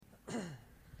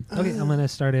Okay, I'm gonna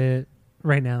start it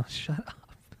right now. Shut up.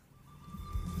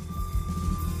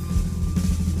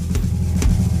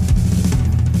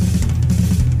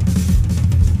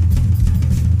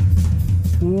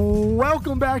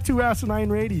 Welcome back to Asinine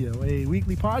Radio, a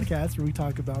weekly podcast where we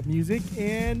talk about music,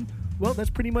 and, well, that's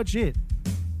pretty much it.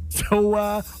 So,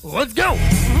 let's go!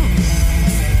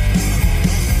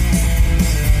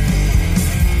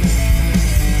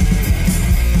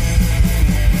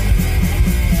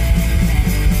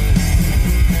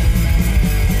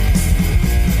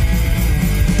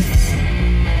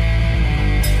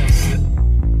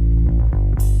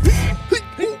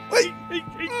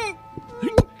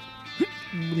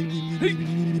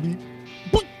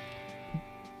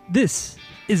 This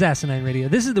is Asinine Radio.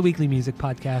 This is the weekly music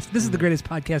podcast. This is the greatest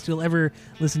podcast you'll ever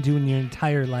listen to in your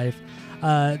entire life.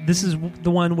 This is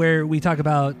the one where we talk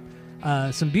about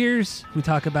some beers, we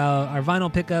talk about our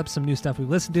vinyl pickups, some new stuff we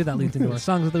listened to that leads into our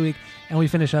songs of the week, and we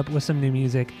finish up with some new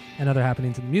music and other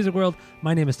happenings in the music world.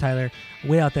 My name is Tyler.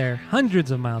 Way out there,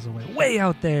 hundreds of miles away, way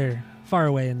out there, far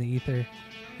away in the ether,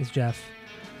 is Jeff.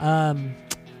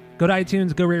 Go to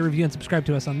iTunes, go rate, review, and subscribe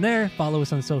to us on there. Follow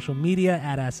us on social media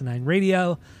at Asinine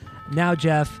Radio. Now,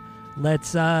 Jeff,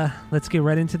 let's get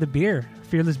right into the beer.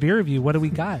 Fearless beer review. What do we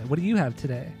got? What do you have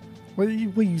today? Well,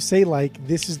 you say, like,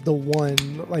 this is the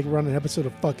one, like, we're on an episode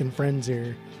of fucking Friends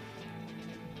here.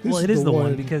 Well, it is the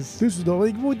one because... This is the,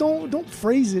 like, well, don't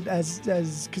phrase it as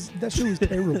because that show is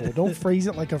terrible. Don't phrase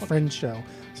it like a Friends show.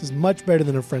 This is much better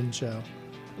than a Friends show.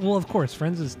 Well, of course,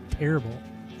 Friends is terrible.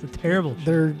 It's a terrible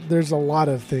show. There's a lot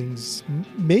of things,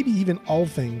 maybe even all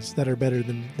things, that are better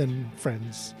than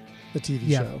Friends, the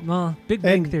TV show. Well, Big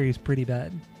Bang Theory is pretty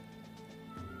bad.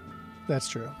 That's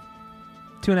true.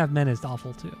 2.5 Men is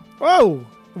awful too. Oh,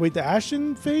 wait, the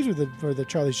Ashton phase or the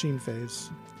Charlie Sheen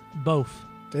phase? Both.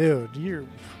 Dude, you're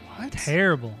what?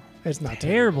 Terrible. It's not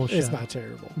terrible. Show. It's not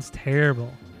terrible. It's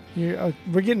terrible. We're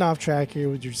getting off track here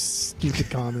with your stupid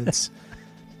comments.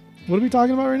 What are we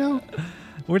talking about right now?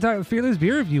 We're talking Fearless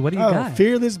beer review. What do you got?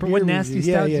 Fearless beer What nasty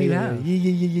review. stout do you have?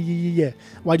 Yeah.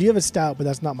 Well, I do have a stout, but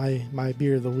that's not my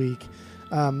beer of the week.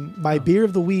 My beer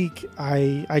of the week,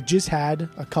 I just had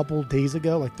a couple days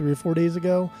ago, like 3 or 4 days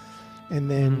ago,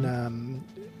 and then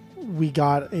we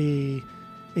got a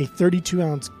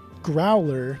 32-ounce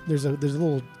growler. There's a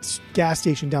little gas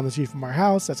station down the street from our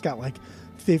house that's got like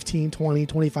 15, 20,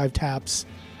 25 taps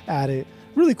at it.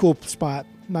 Really cool spot,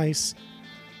 nice.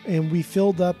 And we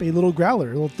filled up a little growler,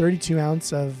 a little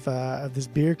 32-ounce of this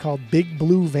beer called Big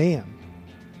Blue Van.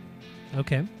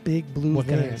 Okay. Big Blue What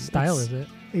Van. kind of style is it?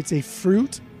 It's a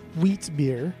fruit wheat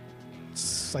beer.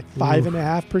 It's like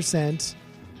 5.5%.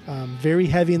 Very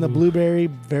heavy in the blueberry,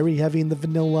 very heavy in the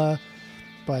vanilla,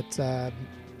 but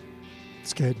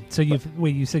it's good. So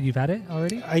you said you've had it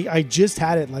already? I just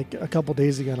had it like a couple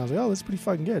days ago, and I was like, oh, this is pretty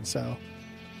fucking good. So,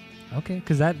 okay,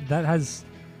 because that has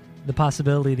the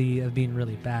possibility of being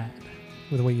really bad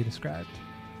with the way you described.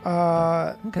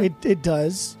 Okay. It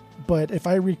does, but if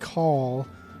I recall,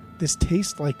 this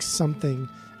tastes like something,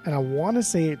 and I want to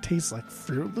say it tastes like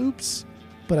Fruit Loops,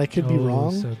 but I could be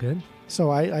wrong. So good. So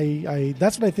I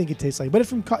that's what I think it tastes like. But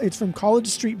it's from College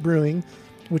Street Brewing,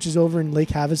 which is over in Lake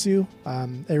Havasu,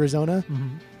 Arizona.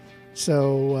 Mm-hmm.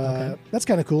 So that's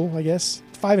kind of cool, I guess.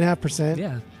 5.5%.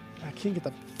 Yeah. I can't get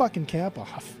the fucking cap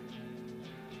off.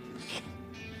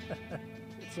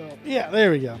 So yeah,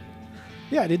 there we go.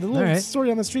 Yeah, dude, the little store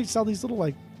down the street sell these little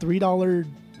like $3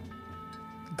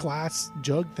 glass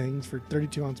jug things for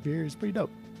 32-ounce beer. It's pretty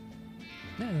dope.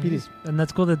 Yeah, and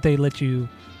that's cool that they let you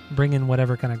bring in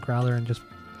whatever kind of growler and just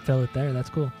fill it there. That's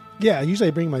cool. Yeah, usually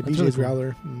I bring my BJ's really cool.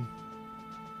 growler.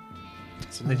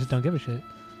 They just don't give a shit.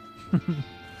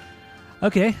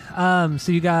 Okay,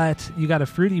 so you got a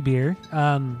fruity beer.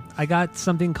 I got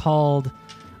something called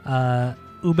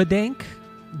Ubadank.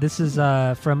 This is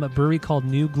from a brewery called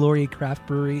New Glory Craft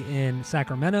Brewery in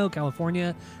Sacramento,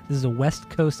 California. This is a West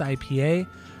Coast IPA.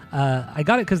 I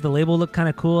got it because the label looked kind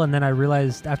of cool, and then I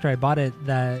realized after I bought it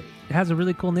that it has a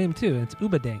really cool name too. It's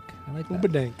Ubadank. I like that.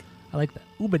 Ubadank. I like that.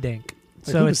 Ubadank. Like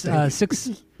so Hoobastank. It's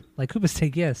 6, like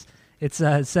Hoobastank, yes. It's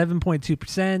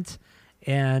 7.2%,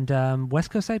 and West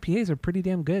Coast IPAs are pretty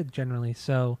damn good generally.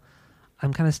 So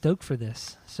I'm kind of stoked for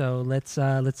this. So let's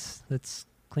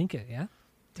clink it, yeah.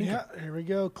 Yeah, here we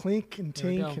go. Clink and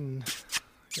tink and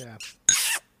yeah.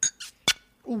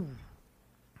 Ooh.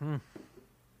 Mm.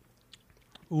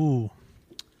 Ooh.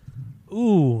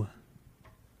 Ooh.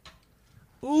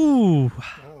 Ooh.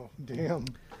 Oh, damn.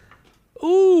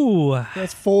 Ooh.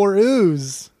 That's 4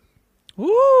 oohs.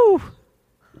 Ooh.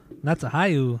 That's a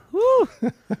high ooh. Ooh.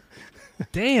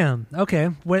 Damn. Okay.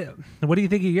 What do you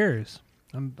think of yours?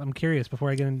 I'm curious before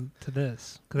I get into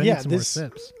this because I need some more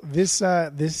sips.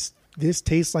 This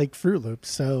tastes like Fruit Loops,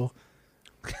 so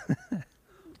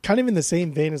kind of in the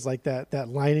same vein as like that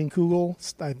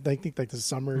Leinenkugel. I think like the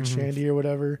summer shandy or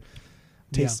whatever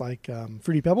tastes like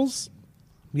Fruity Pebbles.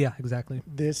 Yeah, exactly.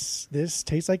 This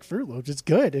tastes like Fruit Loops. It's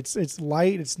good. It's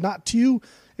light. It's not too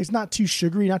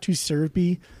sugary, not too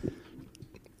syrupy.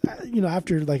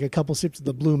 After like a couple sips of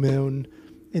the Blue Moon,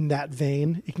 in that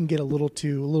vein, it can get a little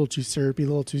too syrupy, a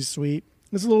little too sweet.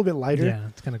 It's a little bit lighter. Yeah,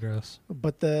 it's kind of gross.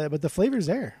 But the flavor's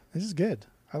there. This is good.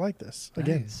 I like this.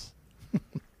 Again. Nice.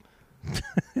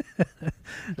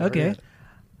 Okay.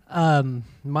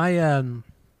 My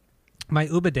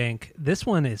Ubadank, this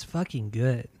one is fucking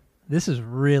good. This is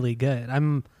really good.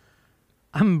 I'm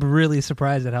really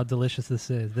surprised at how delicious this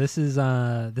is. This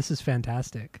is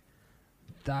fantastic.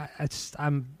 It's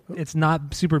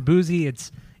not super boozy.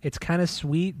 It's kind of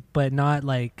sweet, but not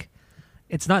like,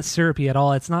 it's not syrupy at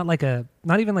all. It's not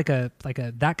even like a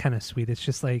that kind of sweet. It's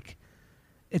just like,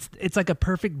 it's like a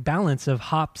perfect balance of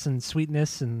hops and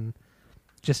sweetness and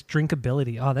just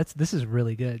drinkability. Oh, this is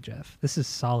really good, Jeff. This is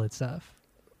solid stuff.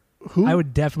 I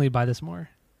would definitely buy this more.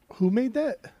 Who made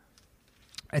that?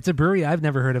 It's a brewery I've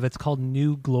never heard of. It's called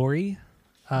New Glory,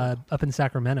 up in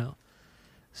Sacramento.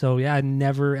 So yeah, I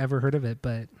never ever heard of it,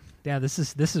 but yeah, this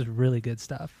is really good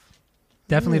stuff.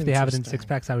 Definitely, if they have it in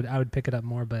 6-packs, I would pick it up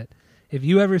more. But if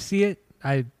you ever see it,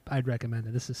 I'd recommend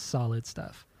it. This is solid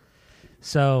stuff.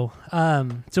 So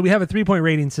we have a 3-point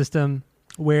rating system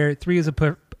where 3 is a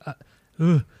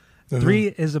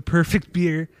perfect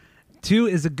beer, 2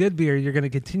 is a good beer you're going to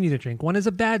continue to drink, 1 is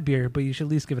a bad beer but you should at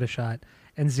least give it a shot,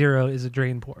 and 0 is a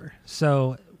drain pour.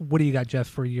 So what do you got, Jeff,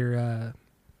 for yours?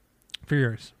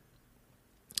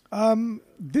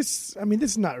 This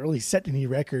is not really setting any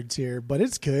records here, but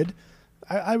it's good.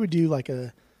 I would do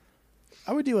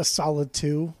a solid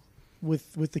 2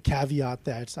 with the caveat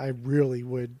that I really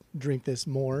would drink this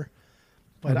more,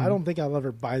 but I don't think I'll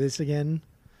ever buy this again.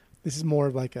 This is more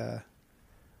of like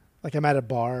I'm at a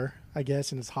bar, I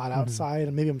guess, and it's hot outside,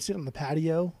 and maybe I'm sitting on the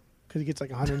patio because it gets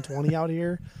like 120 out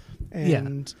here,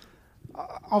 and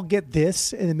I'll get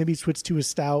this and then maybe switch to a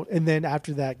stout, and then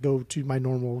after that go to my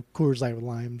normal Coors Light with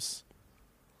limes.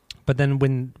 But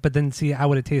then see how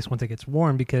would it taste once it gets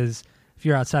warm, because if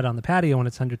you're outside on the patio when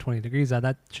it's 120 degrees out,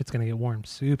 that shit's going to get warm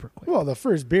super quick. Well, the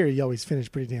first beer you always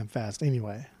finish pretty damn fast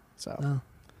anyway. So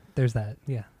there's that.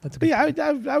 Yeah, that's a good.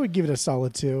 Yeah, I would give it a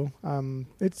solid 2.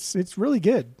 It's really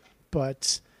good,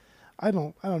 but I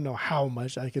don't know how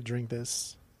much I could drink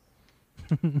this.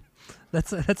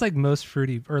 That's like most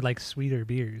fruity or like sweeter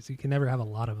beers. You can never have a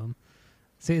lot of them.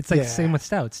 See, it's like the same with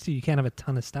stouts too. You can't have a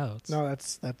ton of stouts. No,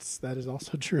 that is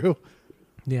also true.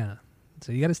 Yeah,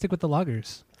 so you got to stick with the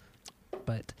lagers.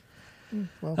 But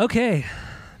okay,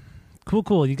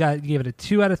 cool. You gave it a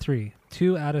 2 out of 3.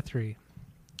 2 out of 3.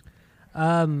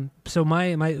 So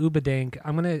my Ubadank,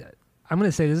 I'm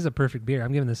gonna say this is a perfect beer.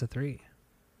 I'm giving this a 3.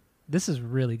 This is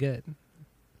really good.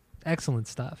 Excellent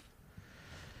stuff.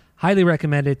 Highly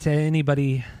recommend it to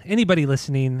anybody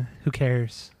listening who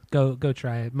cares. Go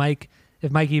try it. Mike,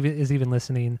 if Mike is even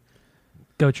listening,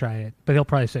 go try it. But he'll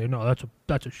probably say, no, that's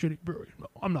a shitty brewery. No,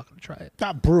 I'm not going to try it.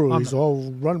 That brewery's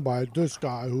all run by this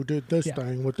guy who did this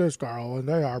thing with this girl, and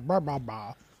they are blah, blah,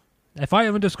 blah. If I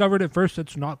haven't discovered it first,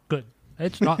 it's not good.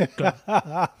 It's not good.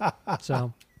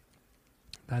 So,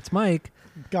 that's Mike.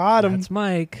 Got him. That's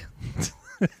Mike.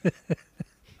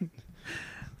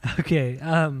 Okay.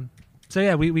 So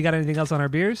yeah, we got anything else on our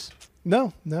beers?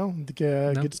 No.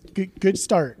 Good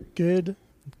start. Good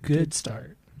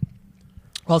start.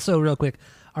 Also, real quick,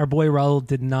 our boy Raul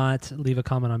did not leave a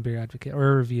comment on Beer Advocate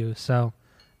or a review, so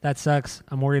that sucks.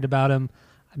 I'm worried about him.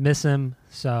 I miss him.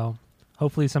 So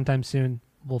hopefully sometime soon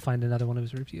we'll find another one of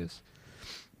his reviews.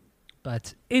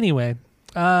 But anyway,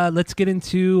 let's get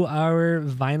into our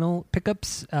vinyl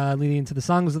pickups leading into the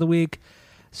songs of the week.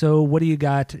 So what do you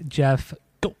got, Jeff?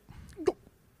 Go.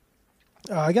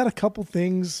 I got a couple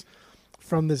things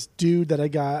from this dude that I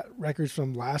got records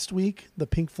from last week, the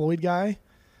Pink Floyd guy.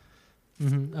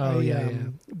 Mm-hmm. Oh, yeah.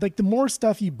 Like the more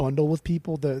stuff you bundle with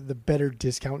people, the better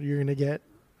discount you're gonna get,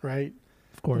 right?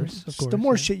 Of course. The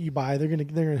more shit you buy, they're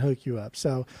gonna hook you up.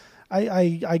 So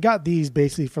I got these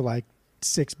basically for like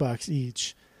 $6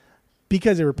 each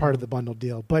because they were part of the bundle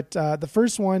deal. But the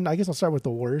first one, I guess I'll start with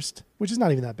the worst, which is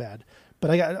not even that bad.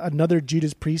 But I got another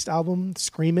Judas Priest album,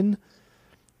 Screamin'.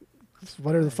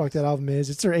 Whatever the fuck that album is.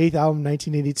 It's their 8th album,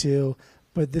 1982.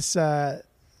 But this had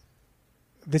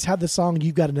the song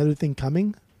 "You Got Another Thing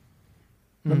Coming."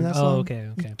 Remember that song? Oh, okay.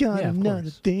 You got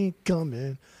another thing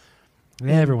coming.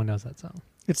 Yeah, everyone knows that song.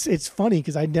 It's funny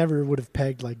because I never would have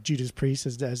pegged like Judas Priest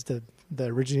as the the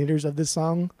originators of this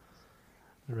song.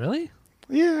 Really?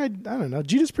 Yeah, I don't know.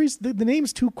 Judas Priest, the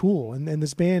name's too cool, and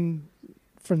this band,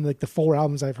 from like the 4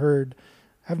 albums I've heard,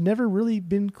 have never really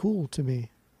been cool to me.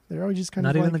 They're always just kind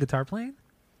Not of even like, the guitar playing?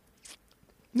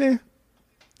 yeah.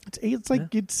 It's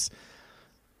like it's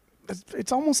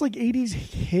almost like 80s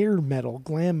hair metal,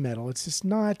 glam metal. It's just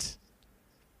not.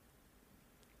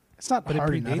 It's not But it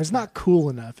hard enough. predates It's that. not cool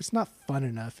enough. It's not fun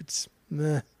enough. It's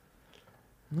meh.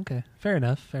 Okay, fair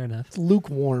enough. It's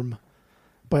lukewarm.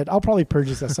 But I'll probably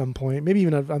purchase at some point. Maybe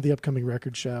even on the upcoming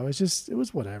record show. It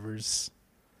was whatever's.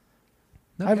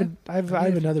 Okay. I have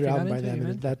if another you got album by into it, them, you're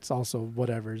and in. that's also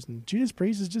whatever's. And Judas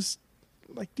Priest is just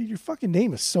like, dude, your fucking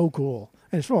name is so cool,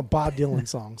 and it's from a Bob Dylan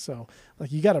song. So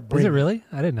like, you got to bring. Is it really?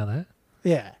 I didn't know that.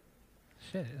 Yeah.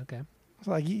 Shit. Okay. It's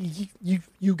like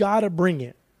you got to bring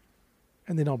it,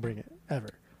 and they don't bring it ever.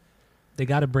 They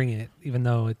got to bring it, even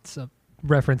though it's a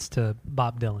reference to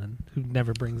Bob Dylan, who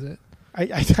never brings it.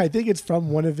 I think it's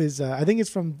from one of his. I think it's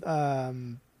from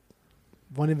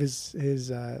one of his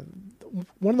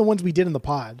one of the ones we did in the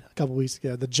pod a couple weeks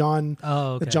ago. The John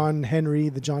Okay. the John Henry,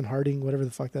 the John Harding, whatever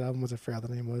the fuck that album was. I forgot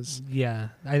the name was. Yeah,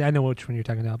 I know which one you're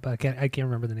talking about, but I can't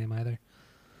remember the name either.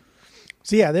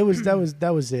 So yeah, that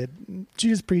was it.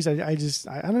 Judas Priest. I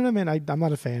don't know, man. I'm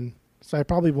not a fan, so I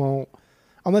probably won't,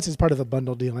 unless it's part of a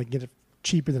bundle deal. I can get it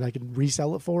cheaper than I can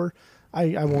resell it for.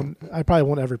 I won't. I probably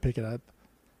won't ever pick it up.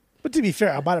 But to be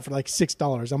fair, I bought it for like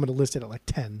 $6. I'm going to list it at like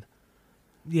 10.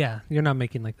 Yeah, you're not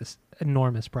making like this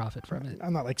enormous profit from it.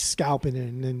 I'm not like scalping it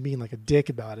and then being like a dick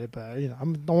about it, but I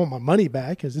want my money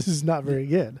back because this is not very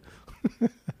good.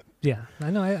 Yeah,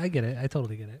 I know. I get it. I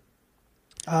totally get it.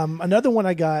 Another one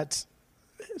I got.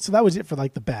 So that was it for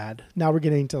like the bad. Now we're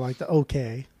getting to like the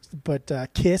okay. But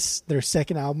Kiss, their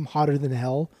second album, Hotter Than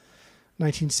Hell,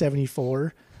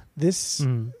 1974. This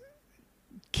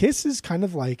Kiss is kind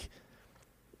of like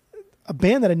a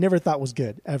band that I never thought was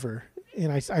good ever,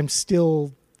 and I'm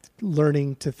still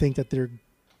learning to think that they're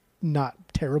not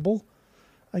terrible,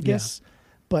 I guess.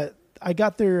 But I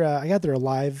got their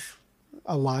live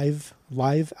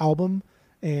album,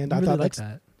 and I I really thought like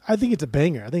that. I think it's a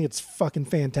banger. I think it's fucking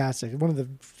fantastic. One of the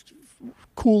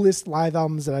coolest live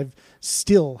albums that I've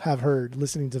still have heard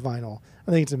listening to vinyl.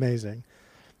 I think it's amazing.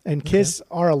 And Kiss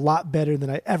are a lot better than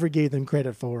I ever gave them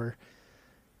credit for.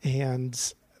 And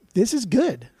this is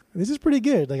good. This is pretty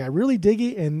good. Like, I really dig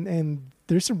it, and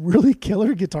there's some really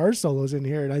killer guitar solos in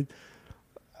here, and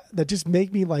that just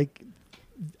make me like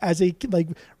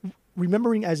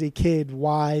remembering as a kid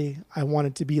why I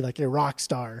wanted to be like a rock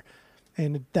star,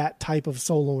 and that type of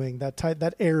soloing,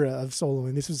 that era of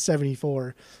soloing. This was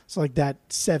 74, so like that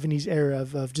 70s era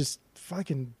of just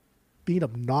fucking being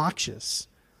obnoxious.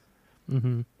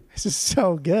 Mm-hmm. This is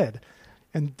so good,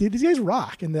 and dude, these guys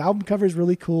rock. And the album cover is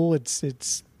really cool.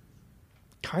 It's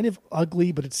kind of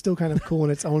ugly, but it's still kind of cool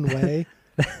in its own way.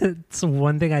 It's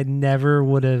one thing I never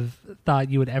would have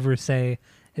thought you would ever say,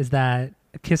 is that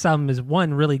a Kiss album is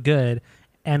one, really good,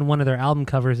 and one of their album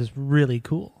covers is really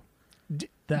cool. Do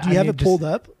you have it pulled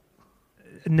up?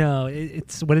 No,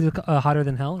 it's what is it? Hotter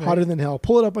Than Hell. Right? Hotter Than Hell.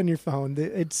 Pull it up on your phone.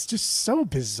 It's just so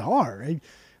bizarre.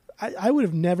 I would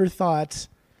have never thought.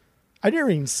 I'd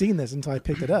never even seen this until I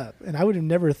picked it up, and I would have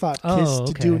never thought Kiss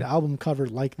to do an album cover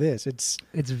like this. It's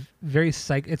very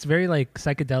it's very like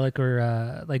psychedelic,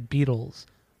 or like Beatles,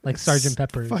 like Sgt.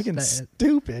 Pepper's. Fucking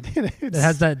stupid. It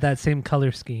has that same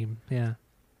color scheme. Yeah.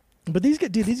 But these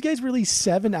guys released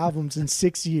 7 albums in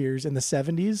 6 years in the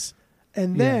 70s,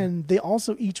 and then they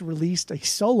also each released a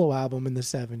solo album in the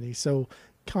 70s. So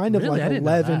kind of Really? like I didn't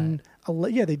know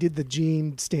 11. Yeah, they did the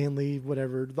Gene, Stanley,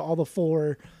 whatever, all the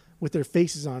 4 with their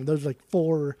faces on. Those are like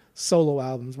 4 solo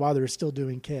albums while they were still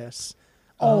doing Kiss,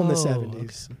 all in the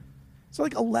 70s. Okay. So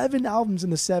like 11 albums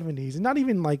in the 70s, and not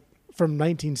even like from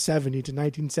 1970 to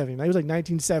 1979. It was like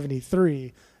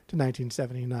 1973 to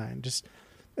 1979. Just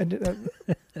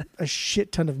a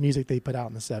shit ton of music they put out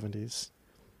in the 70s.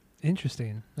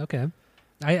 Interesting. Okay.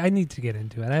 I need to get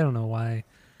into it. I don't know why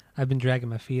I've been dragging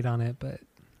my feet on it, but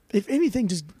if anything,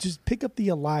 just pick up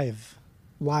the live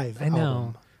I know.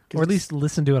 album. Or at least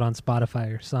listen to it on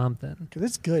Spotify or something. Because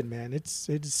it's good, man. It's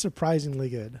surprisingly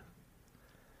good.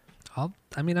 I'm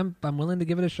willing to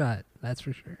give it a shot. That's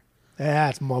for sure.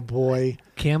 That's my boy.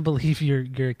 Can't believe you're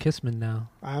a Kissman now.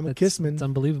 I'm a Kissman. It's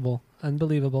unbelievable.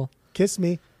 Unbelievable. Kiss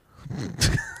me.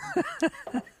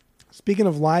 Speaking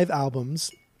of live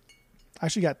albums, I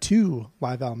actually got 2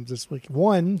 live albums this week.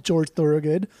 One, George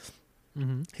Thorogood,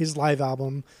 his live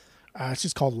album. It's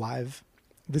just called Live.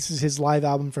 This is his live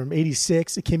album from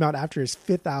 '86. It came out after his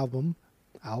 5th album.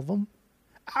 Album?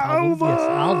 Yes,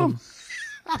 album.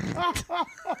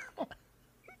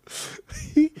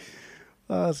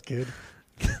 Oh, that's good.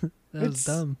 That was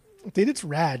dumb. Dude, it's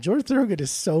rad. George Thorogood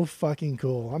is so fucking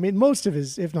cool. I mean, most of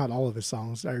his, if not all of his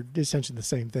songs are essentially the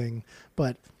same thing,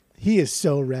 but he is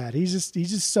so rad. He's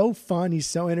just so fun. He's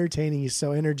so entertaining. He's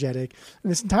so energetic.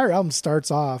 And this entire album starts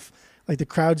off like the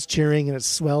crowd's cheering and it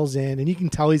swells in, and you can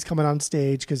tell he's coming on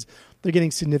stage because they're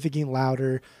getting significantly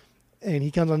louder. And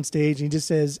he comes on stage and he just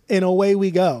says, "And away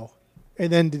we go."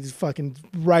 And then just fucking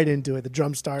right into it. The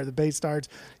drum start, the bass starts.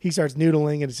 He starts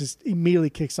noodling, and it just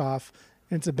immediately kicks off.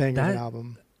 And it's a banger of an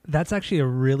album. That's actually a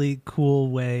really cool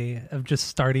way of just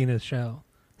starting a show,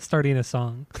 starting a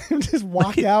song. Just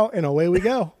walk out and away we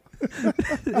go.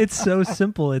 It's so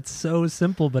simple. It's so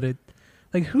simple, but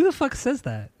who the fuck says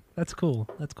that? That's cool.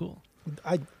 That's cool.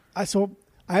 So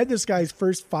I had this guy's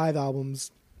first 5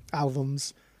 albums,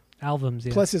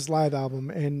 yeah. plus his live album,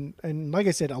 and like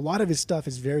I said, a lot of his stuff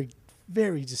is very,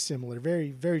 very just similar, very,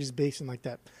 very just based in like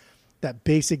that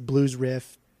basic blues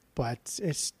riff. But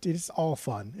it's all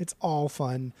fun. It's all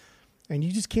fun, and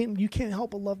you can't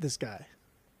help but love this guy.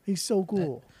 He's so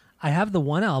cool. I have the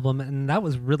one album, and that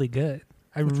was really good.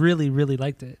 I really, really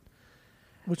liked it.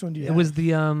 Which one do you? It was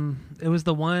the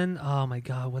one. Oh my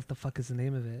god, what the fuck is the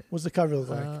name of it? What's the cover look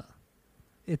like?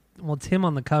 It's him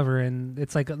on the cover, and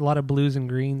it's like a lot of blues and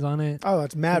greens on it. Oh,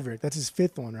 that's Maverick. That's his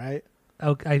 5th one, right?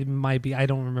 Oh, I might be. I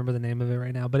don't remember the name of it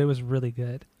right now, but it was really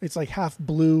good. It's like half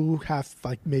blue, half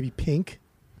like maybe pink.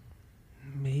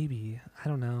 Maybe, I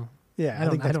don't know. Yeah, I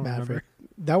think that's Maverick.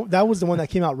 Remember. That was the one that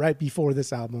came out right before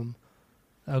this album.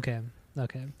 Okay.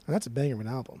 And that's a banger of an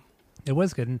album. It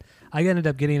was good, and I ended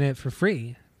up getting it for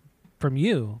free from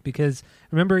you because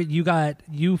remember you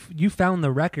found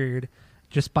the record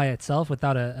just by itself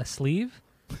without a sleeve,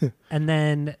 and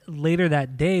then later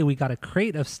that day we got a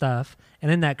crate of stuff,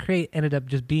 and in that crate ended up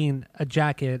just being a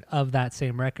jacket of that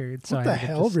same record. So what the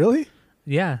hell, really?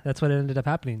 Yeah, that's what ended up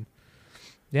happening.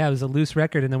 Yeah, it was a loose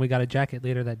record, and then we got a jacket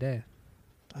later that day.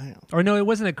 Damn. Or no, it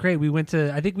wasn't a crate. We went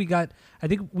to.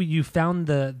 You found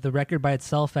the record by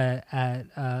itself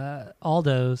at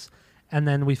Aldo's, and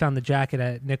then we found the jacket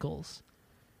at Nichols,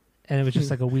 and it was just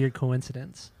like a weird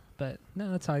coincidence. But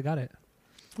no, that's how I got it.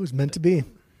 It was meant to be.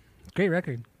 Great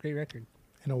record. Great record.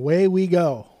 And away we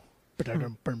go. That's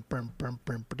cool.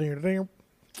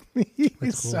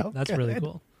 So that's good. really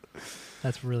cool.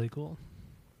 That's really cool.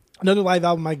 Another live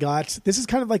album I got. This is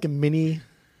kind of like a mini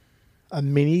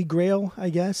Grail, I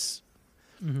guess.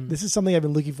 Mm-hmm. This is something I've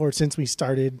been looking for since we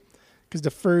started, because the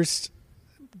first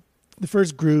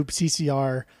group,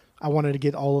 CCR, I wanted to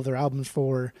get all of their albums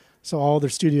for. So all their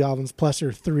studio albums plus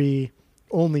their 3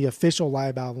 only official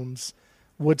live albums,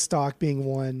 Woodstock being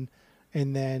one,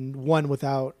 and then one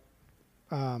without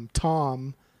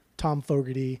Tom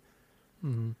Fogerty.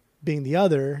 Mm-hmm. Being the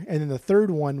other, and then the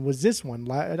third one was this one.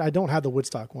 I don't have the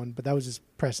Woodstock one, but that was just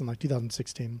pressed in like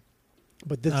 2016.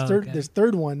 But this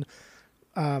third one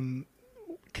came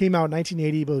out in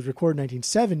 1980, but was recorded in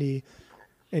 1970,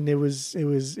 and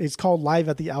it's called Live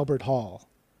at the Albert Hall.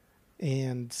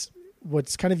 And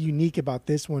what's kind of unique about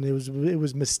this one, it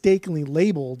was mistakenly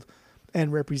labeled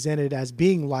and represented as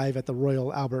being live at the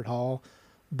Royal Albert Hall,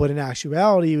 but in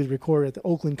actuality, it was recorded at the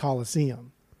Oakland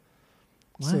Coliseum.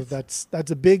 What? So that's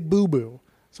a big boo-boo.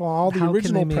 So on all the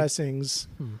original pressings,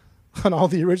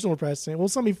 well,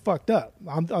 somebody fucked up.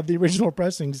 On the original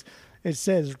pressings, it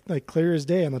says like clear as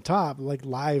day on the top, like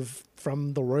live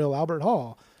from the Royal Albert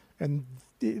Hall, and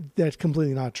that's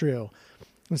completely not true.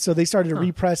 And so they started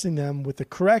repressing them with the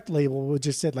correct label, which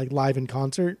just said like live in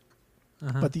concert.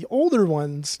 Uh-huh. But the older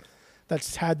ones that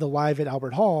had the live at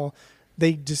Albert Hall,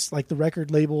 they just like the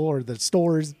record label or the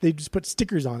stores, they just put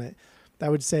stickers on it that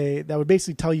would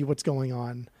basically tell you what's going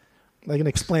on, like an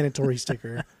explanatory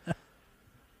sticker.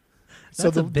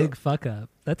 That's a big fuck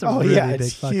up. That's a really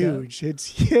big fuck huge.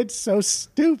 It's so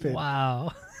stupid.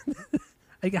 Wow.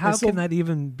 Like, how can that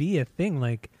even be a thing?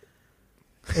 Like,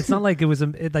 it's not like it was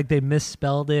like they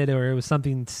misspelled it or it was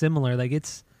something similar. Like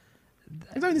it's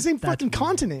not even the same fucking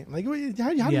continent. Like, how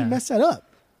do you mess that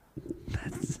up?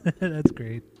 That's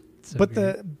great. So but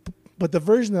great. the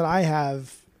version that I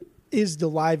have is the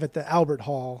live at the Albert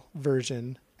Hall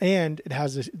version, and it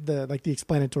has the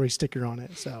explanatory sticker on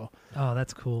it. So,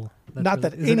 that's cool. Not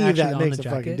that any of that makes a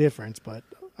fucking difference, but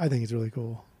I think it's really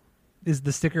cool. Is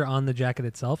the sticker on the jacket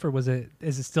itself, or does it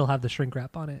still have the shrink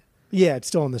wrap on it? Yeah, it's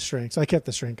still on the shrink, so I kept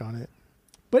the shrink on it.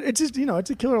 But it's just, it's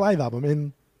a killer live album,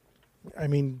 and I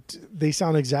mean, they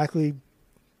sound exactly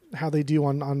how they do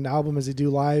on album as they do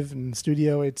live in the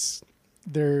studio.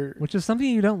 Which is something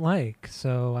you don't like,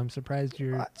 so I'm surprised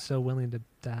you're so willing to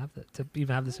have that, to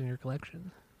even have this in your collection.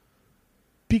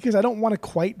 Because I don't want to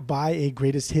quite buy a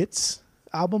greatest hits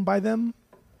album by them,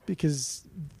 because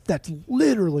that's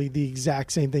literally the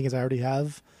exact same thing as I already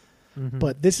have. Mhm.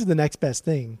 But this is the next best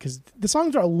thing because the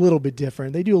songs are a little bit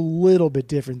different. They do a little bit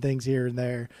different things here and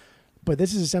there. But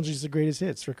this is essentially just the greatest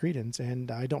hits for Creedence,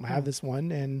 and I don't have this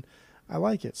one, and I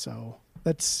like it. So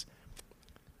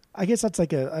I guess that's like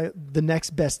the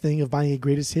next best thing of buying a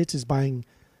greatest hits is buying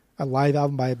a live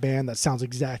album by a band that sounds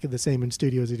exactly the same in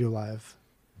studio as they do live.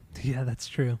 Yeah, that's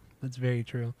true. That's very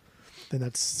true. Then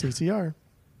that's CCR.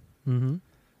 Mm-hmm.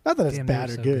 Not that it's Damn, bad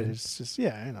they're or so good. good. It's just,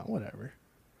 whatever.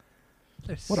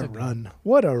 They're What so a good. run.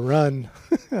 What a run.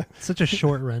 Such a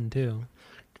short run too.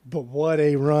 But what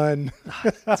a run.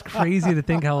 It's crazy to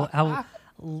think how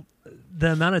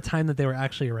the amount of time that they were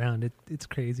actually around. It's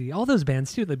crazy. All those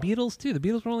bands too. The Beatles too. The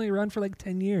Beatles were only around for like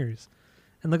 10 years,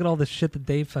 and look at all the shit that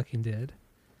they fucking did.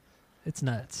 It's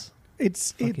nuts.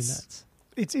 It's Nuts.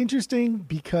 It's interesting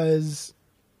because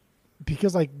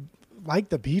like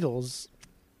the Beatles,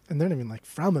 and they're not even like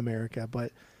from America,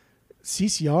 but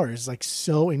CCR is like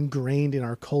so ingrained in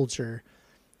our culture.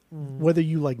 Whether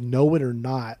you like know it or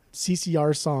not,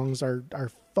 CCR songs are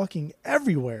fucking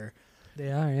everywhere.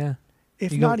 They are, yeah.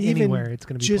 If You go not even anywhere, it's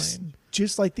gonna be playing.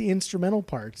 just like the instrumental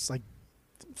parts, like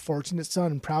Fortunate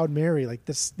Son and Proud Mary, like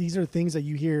this. These are things that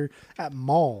you hear at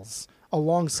malls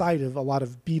alongside of a lot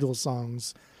of Beatles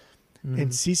songs.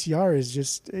 And CCR is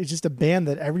just a band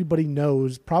that everybody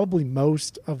knows probably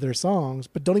most of their songs,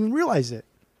 but don't even realize it.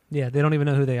 Yeah, they don't even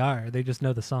know who they are. They just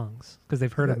know the songs because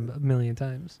they've heard them a million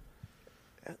times.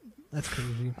 That's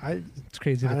crazy. It's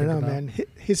crazy to I think don't know, about. man.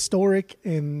 Historic,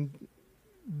 and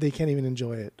they can't even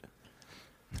enjoy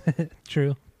it.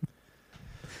 True.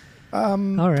 All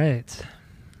right.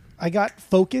 I got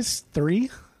Focus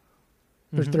 3,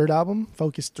 their third album,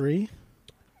 Focus 3.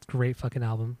 Great fucking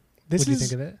album. What What do you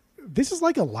think of it? This is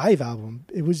like a live album.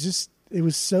 It was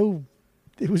so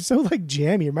like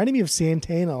jammy. It reminded me of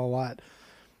Santana a lot.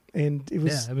 And it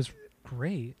was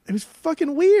great. It was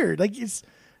fucking weird. Like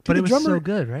But it was drummer, so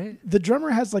good, right? The drummer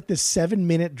has like this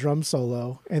 7-minute drum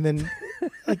solo, and then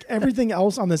like everything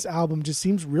else on this album just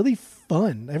seems really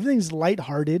fun. Everything's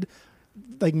lighthearted.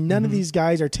 Like none of these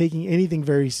guys are taking anything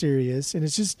very serious, and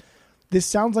it's just this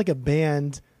sounds like a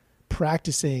band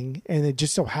practicing, and it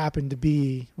just so happened to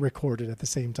be recorded at the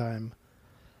same time.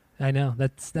 I know.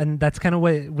 That's kind of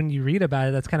what, when you read about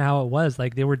it, that's kind of how it was.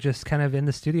 Like they were just kind of in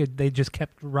the studio. They just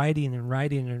kept writing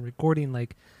and recording.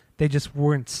 Like they just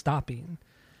weren't stopping.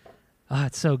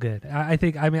 It's so good. I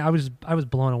was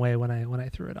blown away when I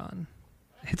threw it on.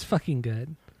 It's fucking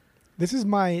good. This is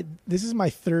my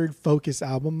third Focus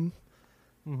album.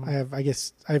 I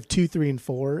have 2, 3, and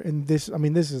 4, and this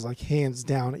is like hands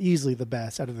down easily the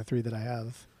best out of the 3 that I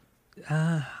have.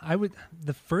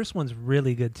 The first one's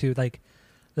really good too. Like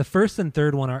the first and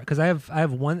third one are, because I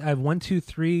have 1, 2,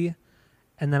 3,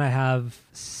 and then I have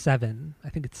 7. I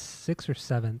think it's 6 or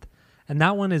 7th. And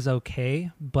that one is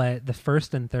okay, but the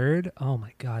first and third, oh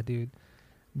my god, dude,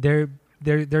 they're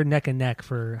neck and neck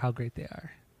for how great they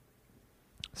are.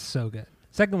 So good.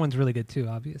 Second one's really good too,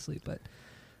 obviously, but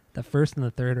the first and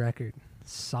the third record,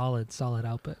 solid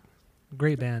output.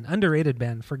 Great band, underrated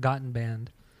band, forgotten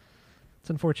band. It's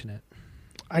unfortunate.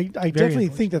 I definitely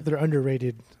think that they're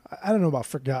underrated. I don't know about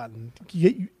forgotten.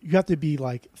 You have to be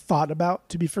like thought about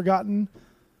to be forgotten.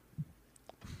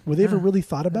 Were they ever really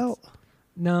thought about?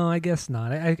 No, I guess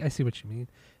not. I see what you mean.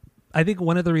 I think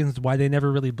one of the reasons why they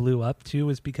never really blew up too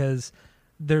was because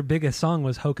their biggest song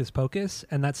was Hocus Pocus,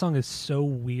 and that song is so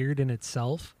weird in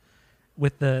itself,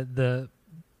 with the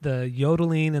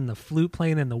yodeling and the flute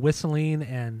playing and the whistling,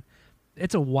 and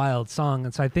it's a wild song.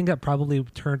 And so I think that probably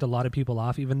turned a lot of people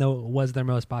off, even though it was their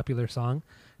most popular song,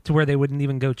 to where they wouldn't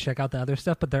even go check out the other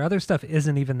stuff. But their other stuff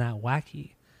isn't even that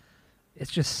wacky.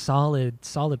 It's just solid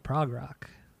prog rock.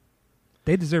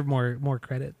 They deserve more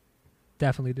credit.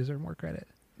 Definitely deserve more credit.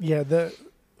 Yeah, the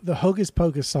Hocus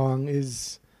Pocus song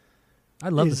is... I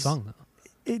love the song,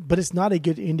 though. But it's not a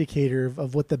good indicator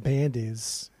of what the band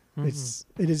is. It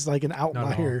is like an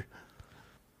outlier.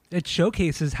 It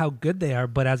showcases how good they are,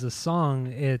 but as a song,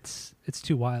 it's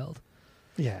too wild.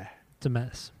 Yeah. It's a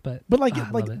mess. But like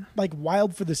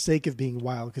wild for the sake of being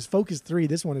wild. Because Focus 3,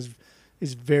 this one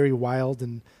is very wild,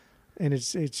 and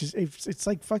it's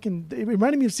like fucking... It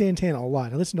reminded me of Santana a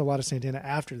lot. I listened to a lot of Santana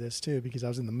after this, too, because I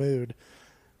was in the mood.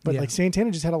 But like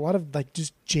Santana just had a lot of like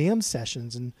just jam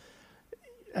sessions, and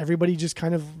everybody just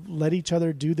kind of let each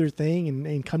other do their thing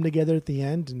and come together at the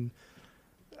end.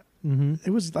 And it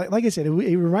was like I said, it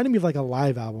reminded me of like a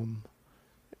live album.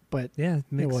 But yeah, it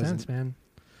makes sense, man.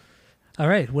 All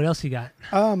right, what else you got?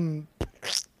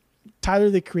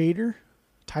 Tyler the Creator.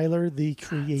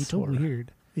 It's so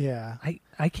weird. Yeah,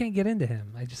 I can't get into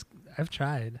him. I've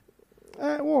tried.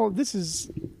 Well, this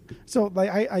is so like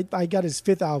I got his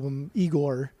fifth album,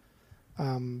 Igor.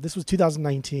 This was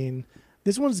 2019.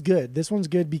 This one's good. This one's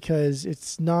good because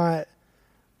it's not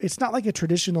like a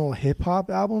traditional hip hop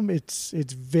album. It's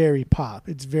very pop.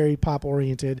 It's very pop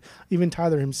oriented. Even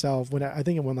Tyler himself, when I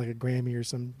think it won like a Grammy or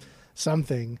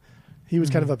something, he was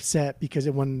kind of upset because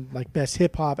it won like best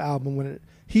hip hop album when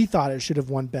he thought it should have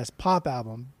won best pop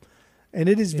album. And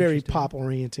it is very pop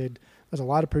oriented. There's a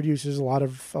lot of producers, a lot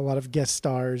of guest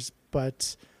stars,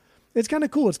 but it's kind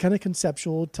of cool. It's kind of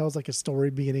conceptual. It tells like a story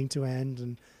beginning to end,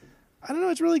 and I don't know.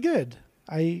 It's really good.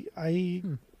 I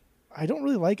don't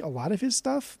really like a lot of his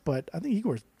stuff, but I think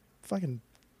Igor's fucking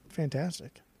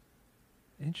fantastic.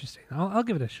 Interesting. I'll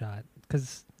give it a shot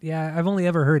because I've only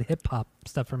ever heard hip hop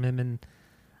stuff from him, and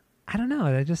I don't know.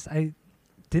 I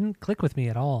didn't click with me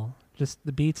at all. Just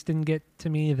the beats didn't get to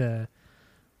me. The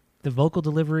vocal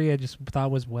delivery I just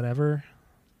thought was whatever.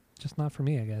 Just not for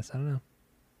me, I guess. I don't know.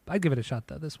 I'd give it a shot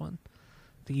though. This one,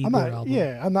 the Igor album.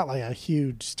 Yeah, I'm not like a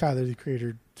huge Tyler the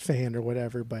Creator fan or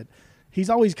whatever, but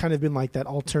he's always kind of been like that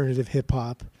alternative hip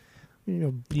hop,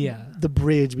 the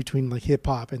bridge between like hip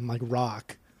hop and like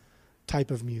rock type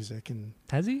of music. And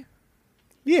has he?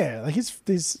 Yeah, like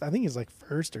his I think his like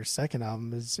first or second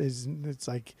album is it's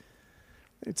like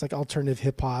alternative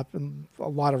hip hop and a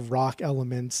lot of rock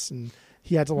elements, and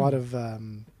he has a lot of I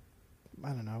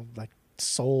don't know, like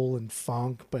soul and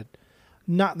funk, but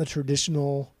not in the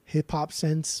traditional hip hop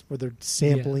sense where they're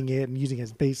sampling it and using it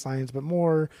as bass lines, but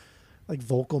more like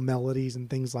vocal melodies and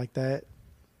things like that.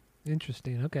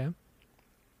 Interesting. Okay.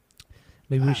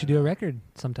 Maybe we should do a record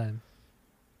sometime.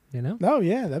 Oh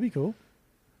yeah, that'd be cool.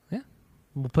 Yeah.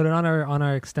 We'll put it on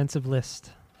our extensive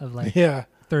list of like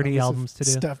 30 albums to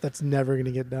do. Stuff that's never going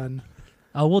to get done.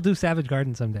 Oh, we'll do Savage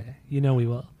Garden someday. We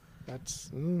will. That's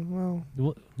well.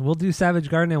 We'll do Savage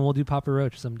Garden and we'll do Papa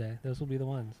Roach someday. Those will be the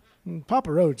ones.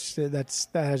 Papa Roach, that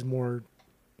has more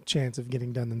chance of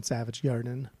getting done than Savage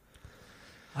Garden.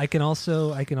 I can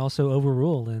also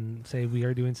overrule and say we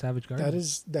are doing Savage Garden.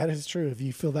 That is true. If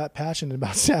you feel that passionate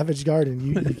about Savage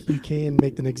Garden, you can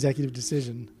make an executive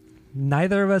decision.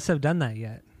 Neither of us have done that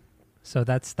yet, so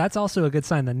that's also a good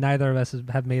sign that neither of us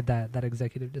have made that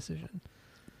executive decision.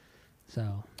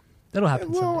 So that'll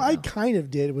happen. Well, I kind of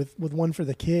did with one for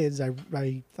the kids. I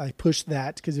pushed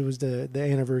that because it was the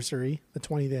anniversary, the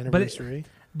 20th anniversary.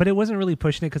 But it wasn't really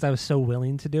pushing it because I was so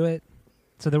willing to do it.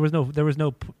 So there was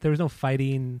no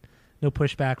fighting, no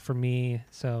pushback from me.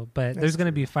 So, but there's going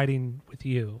to be fighting with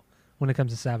you when it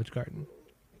comes to Savage Garden.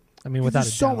 I mean, without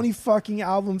there's so many fucking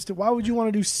albums why would you want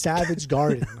to do Savage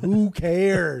Garden? Who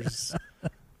cares?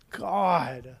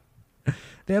 God.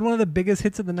 They had one of the biggest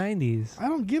hits of the 90s. I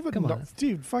don't give a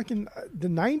dude. Fucking the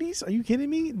 90s? Are you kidding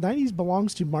me? 90s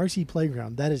belongs to Marcy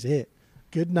Playground. That is it.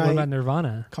 Good night. What about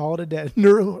Nirvana? Call it a day.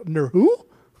 Who?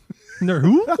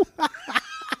 Who?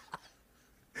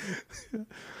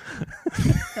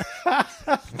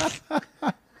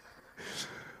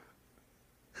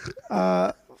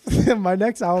 My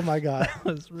next album I got that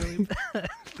was really bad.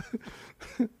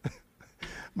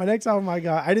 My next album I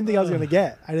got, I didn't think I was going to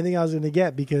get. I didn't think I was going to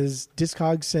get because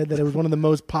Discogs said that it was one of the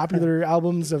most popular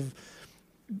albums of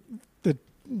the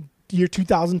year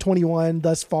 2021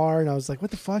 thus far. And I was like,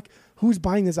 what the fuck? Who's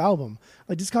buying this album?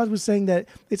 Like Discogs was saying that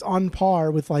it's on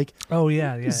par with like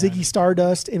Ziggy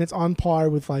Stardust, and it's on par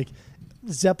with like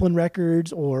Zeppelin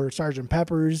Records or Sgt.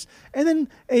 Pepper's. And then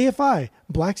AFI,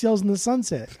 Black Sails in the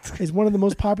Sunset, is one of the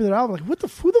most popular albums. Like,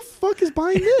 who the fuck is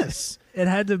buying this? It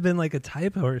had to have been like a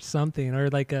typo or something, or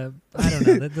like I don't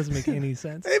know. That doesn't make any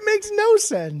sense. It makes no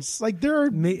sense. Like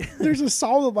there's a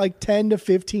solid like 10 to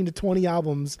 15 to 20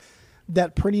 albums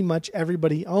that pretty much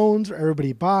everybody owns or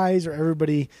everybody buys or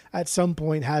everybody at some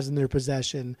point has in their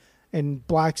possession. And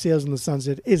Black Sails in the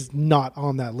Sunset is not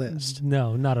on that list.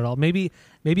 No, not at all. Maybe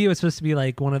it was supposed to be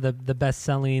like one of the best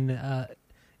selling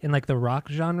in like the rock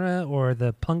genre or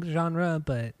the punk genre,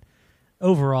 but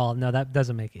overall, no, that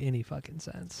doesn't make any fucking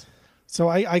sense. So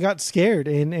I got scared,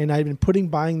 and I've been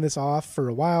buying this off for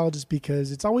a while just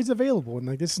because it's always available. And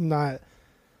like this is not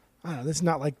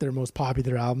like their most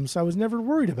popular album, so I was never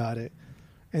worried about it.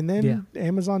 And then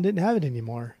Amazon didn't have it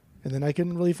anymore, and then I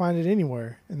couldn't really find it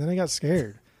anywhere. And then I got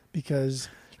scared because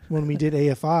when we did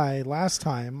AFI last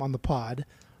time on the pod,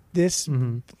 this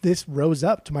rose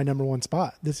up to my number one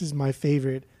spot. This is my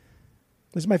favorite.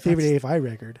 This is my favorite AFI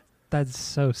record. That's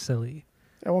so silly.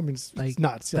 I mean, it's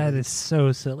not silly. That is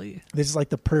so silly. This is like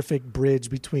the perfect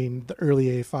bridge between the early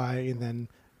AFI and then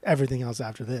everything else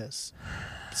after this.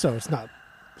 So it's not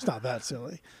that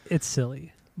silly. It's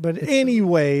silly. But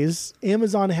anyways,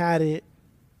 Amazon had it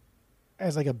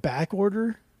as like a back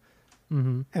order.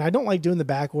 Mm-hmm. And I don't like doing the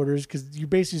back orders because you're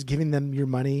basically just giving them your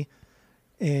money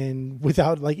and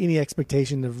without like any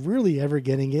expectation of really ever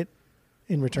getting it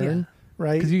in return,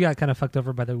 right? Because you got kind of fucked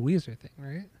over by the Weezer thing,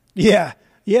 right? Yeah.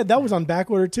 Yeah, that was on back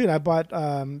order too. And I bought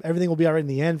Everything Will Be All Right in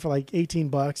the End for like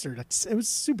 $18 or like, it was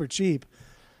super cheap.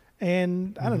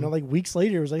 And I don't know, like weeks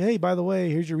later, it was like, hey, by the way,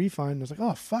 here's your refund. I was like,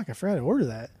 oh, fuck, I forgot to order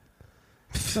that.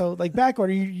 So like back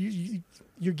order,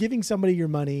 you're giving somebody your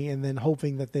money and then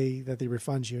hoping that they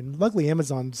refund you. And luckily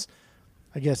Amazon's,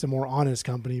 I guess, a more honest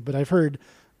company. But I've heard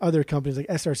other companies like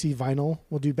SRC Vinyl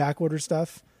will do back order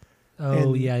stuff.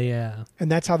 Oh, And- yeah.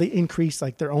 And that's how they increase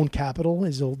like their own capital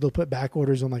is they'll put back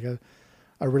orders on like a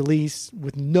release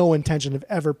with no intention of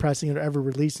ever pressing it or ever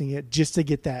releasing it just to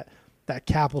get that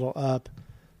capital up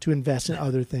to invest in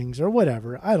other things or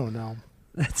whatever. I don't know.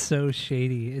 That's so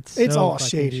shady. It's It's so all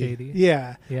fucking shady.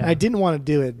 Yeah. Yeah. And I didn't want to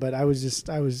do it, but I was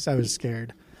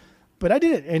scared. But I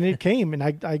did it and it came and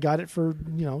I got it for,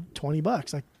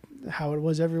 $20 like how it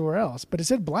was everywhere else. But it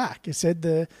said black. It said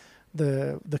the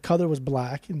color was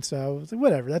black, and so I was like,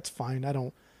 whatever, that's fine. I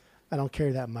don't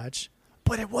care that much.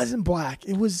 But it wasn't black.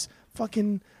 It was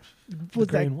fucking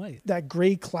gray and white. That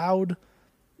gray cloud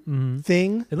Mm-hmm.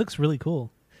 thing. It looks really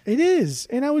cool. It is,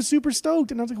 and I was super stoked,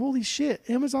 and I was like, holy shit,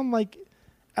 Amazon like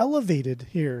elevated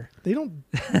here. They don't.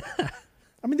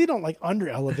 I mean, they don't like under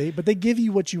elevate, but they give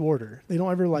you what you order. They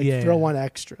don't ever like throw on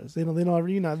extras. They don't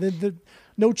ever,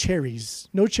 no cherries.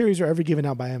 No cherries are ever given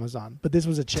out by Amazon, but this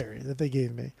was a cherry that they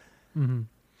gave me. Mm-hmm.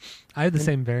 I have the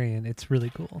same variant. It's really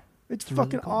cool. It's really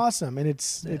fucking cool. awesome, and it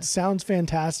sounds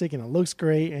fantastic, and it looks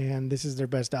great, and this is their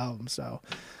best album. So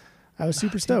I was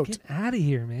super stoked. Get out of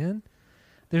here, man.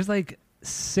 There's like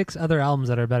 6 other albums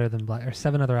that are better than Black, or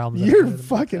 7 other albums. You're that are better than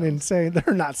Black fucking Sabbath. insane. There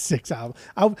are not 6 albums.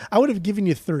 I would have given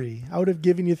you 3.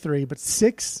 But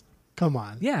 6? Come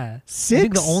on. Yeah, 6? I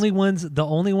think the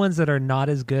only ones that are not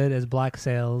as good as Black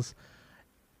Sails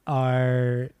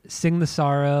are Sing the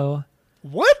Sorrow.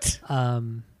 What?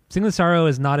 Sing the Sorrow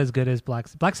is not as good as Black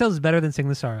Sails is better than Sing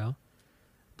the Sorrow.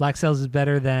 Black Sails is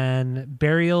better than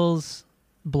Burial's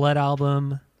Blood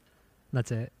album.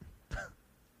 That's it.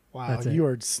 Wow, That's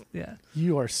it. Yeah.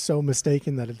 you are so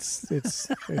mistaken that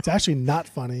it's actually not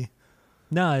funny.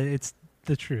 No, it's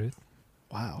the truth.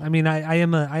 Wow. I mean,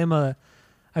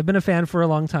 I've been a fan for a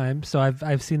long time, so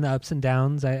I've seen the ups and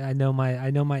downs. I know my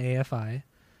AFI,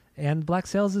 and Black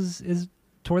Sails is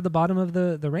toward the bottom of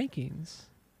the rankings.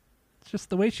 It's just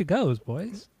the way she goes,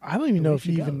 boys. I don't even the know way if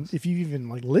she you goes. even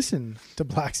like listen to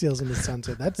Black Sails in the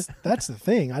Sunset. That's the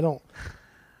thing. I don't.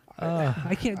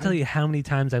 I can't tell you how many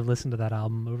times I've listened to that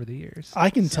album over the years.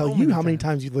 I can So tell you how many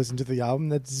times you've listened to the album.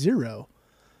 That's 0.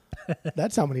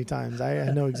 That's how many times.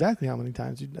 I know exactly how many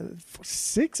times.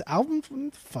 6 albums?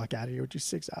 Fuck out of here with your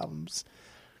 6 albums.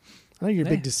 I know you're a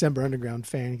big Hey. December Underground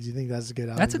fan because you think that's a good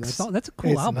album. That's a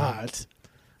cool it's album. not.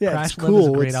 Yeah, Crash it's Love cool. is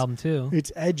a great it's, album too.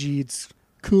 It's edgy. It's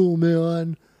cool,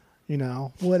 man.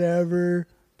 Whatever.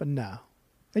 But no.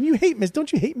 And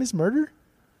don't you hate Miss Murder?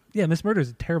 Yeah, Miss Murder is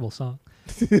a terrible song,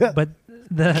 but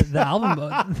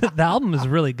the album is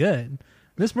really good.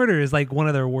 Miss Murder is like one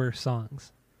of their worst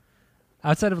songs,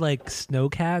 outside of like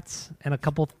Snowcats and a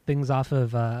couple things off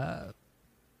of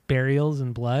Burials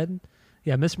and Blood.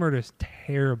 Yeah, Miss Murder is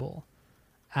terrible,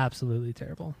 absolutely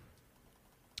terrible.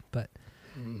 But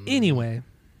anyway,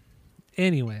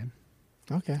 Okay.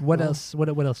 what well, else? What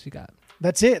else you got?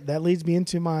 That's it. That leads me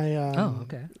into my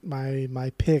Okay. my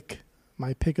pick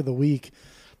of the week.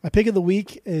 My pick of the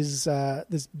week is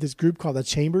this group called the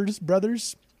Chambers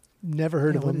Brothers. Never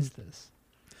heard of What them. is this?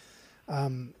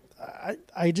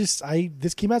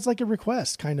 This came out as like a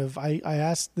request, kind of. I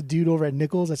asked the dude over at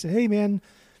Nichols. I said, "Hey man,"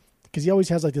 because he always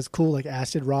has like this cool like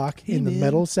acid rock Hey, in the man.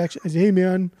 metal section. I said, "Hey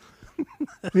man,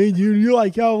 hey dude, you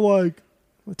like how like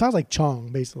it talks like Chong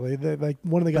basically. Like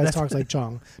one of the guys That's- talks like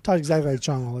Chong, talks exactly like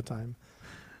Chong all the time."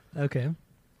 Okay.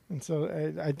 And so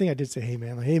I think I did say, "Hey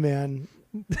man," like, "Hey man,"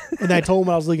 and I told him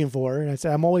what I was looking for, and I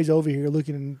said, "I'm always over here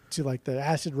looking into like the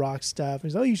acid rock stuff." And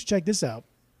he's like, "Oh, you should check this out."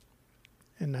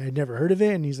 And I had never heard of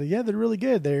it, and he's like, "Yeah, they're really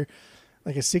good. They're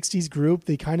like a '60s group.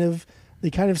 They kind of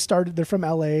started. They're from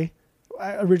L.A.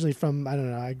 Originally from I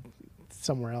don't know,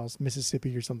 somewhere else,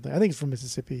 Mississippi or something. I think it's from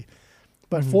Mississippi."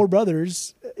 But 4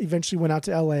 brothers eventually went out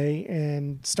to L.A.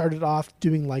 and started off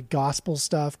doing like gospel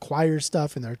stuff, choir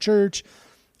stuff in their church,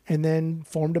 and then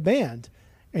formed a band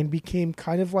and became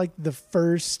kind of like the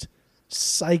first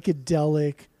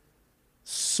psychedelic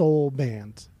soul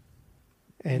band.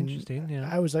 And Interesting. Yeah.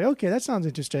 I was like, okay, that sounds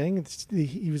interesting.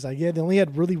 He was like, yeah, they only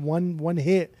had really one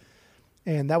hit,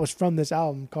 and that was from this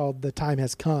album called The Time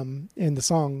Has Come, and the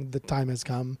song The Time Has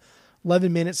Come,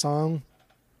 11-minute song.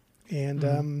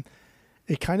 And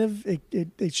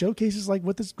it showcases like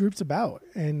what this group's about,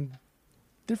 and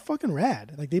they're fucking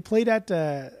rad. Like they played at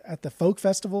the folk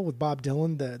festival with Bob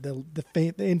Dylan,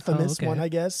 the infamous one, I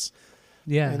guess.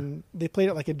 Yeah, and they played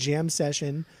it like a jam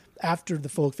session after the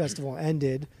folk festival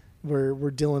ended, where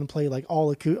Dylan played like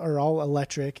all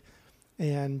electric,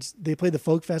 and they played the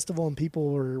folk festival, and people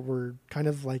were kind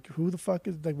of like, who the fuck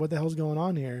is, like, what the hell's going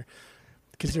on here?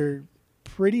 Because they're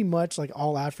pretty much like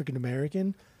all African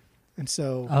American, and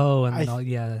so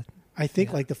I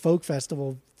think like the folk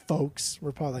festival folks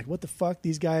were probably like, what the fuck,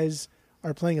 these guys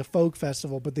are playing a folk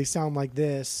festival but they sound like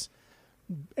this,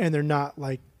 and they're not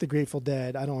like the Grateful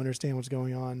Dead. I don't understand what's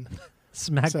going on.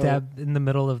 Smack dab in the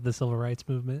middle of the civil rights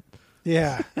movement.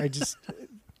 Yeah, I just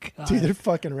dude, they're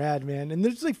fucking rad, man. And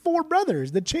there's like 4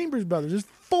 brothers, the Chambers brothers. There's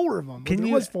 4 of them.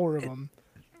 There was 4 of them.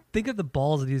 Think of the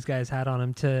balls these guys had on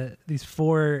them, to these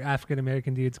 4 African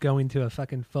American dudes going to a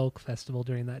fucking folk festival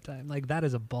during that time. Like, that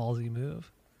is a ballsy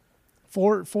move.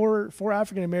 4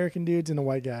 African American dudes and a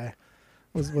white guy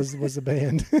was the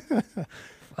band.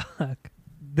 Fuck.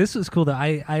 This was cool though.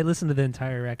 I listened to the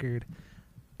entire record.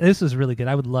 This was really good.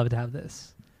 I would love to have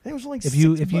this. It was like if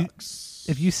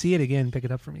you see it again, pick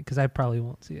it up for me, because I probably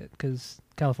won't see it because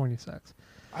California sucks.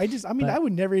 I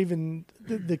would never even.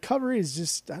 The cover is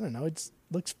just, I don't know. It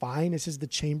looks fine. It says the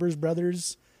Chambers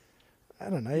Brothers. I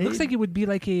don't know. It looks like it would be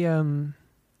like a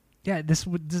This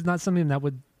is not something that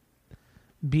would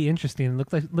be interesting.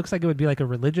 It looks like it would be like a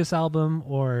religious album,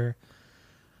 or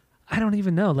I don't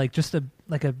even know, like just a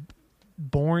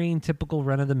boring, typical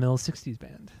run of the mill 60s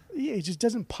band. Yeah, it just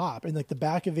doesn't pop. And like the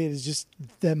back of it is just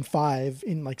them 5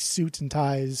 in like suits and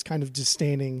ties, kind of just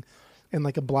standing in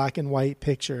like a black and white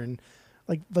picture, and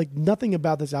like nothing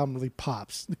about this album really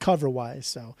pops cover wise.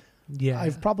 So yeah,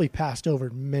 I've probably passed over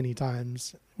it many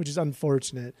times, which is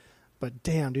unfortunate. But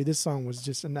damn, dude, this song was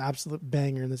just an absolute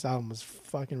banger, and this album was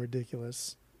fucking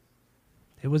ridiculous.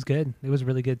 It was good. It was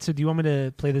really good. So do you want me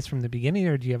to play this from the beginning,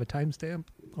 or do you have a timestamp?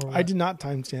 I did not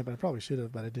timestamp it. I probably should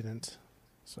have, but I didn't.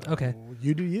 So okay.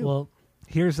 You do you. Well,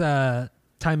 here's Time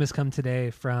Has Come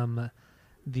Today from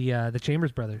the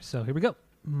Chambers Brothers. So here we go.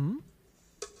 Mm-hmm.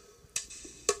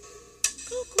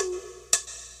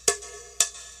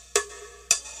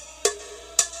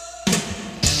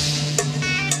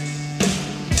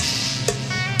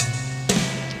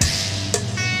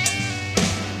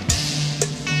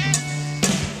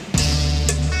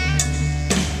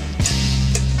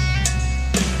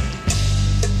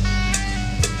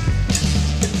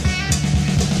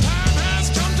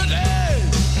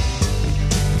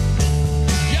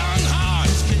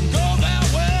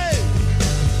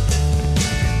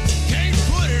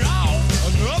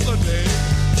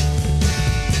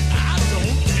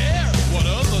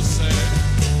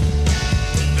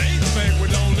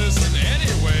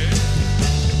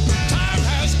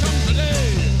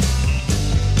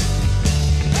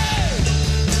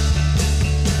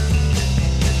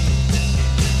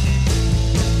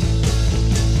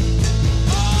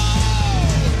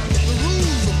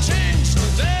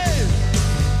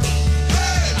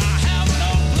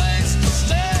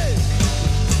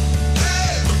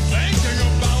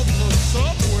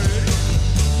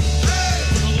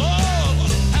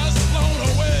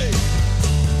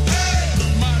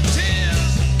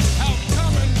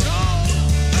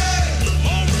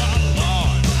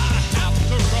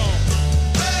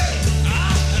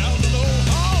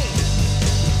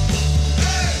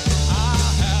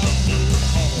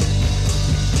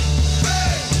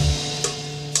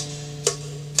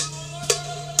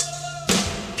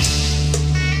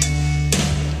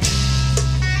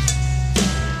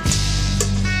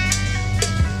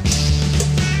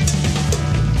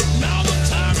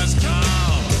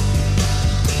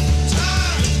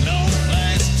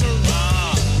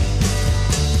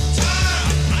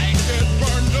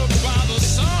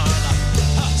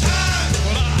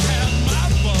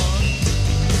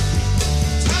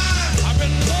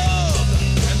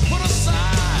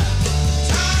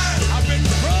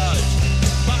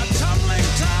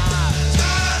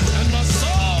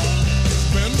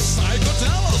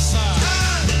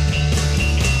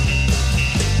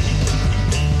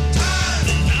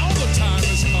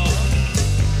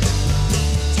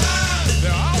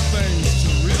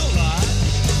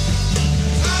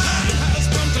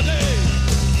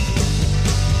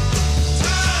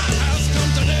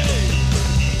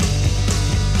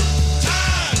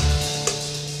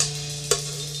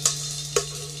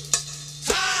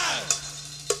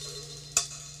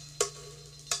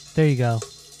 There you go.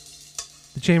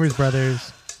 The Chambers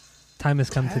Brothers, Time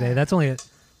Has Come Today. That's only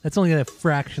a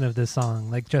fraction of this song.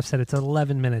 Like Jeff said, it's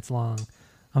 11 minutes long.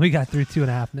 And we got through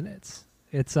 2.5 minutes.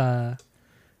 It's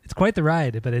It's quite the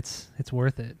ride, but it's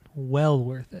worth it. Well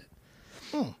worth it.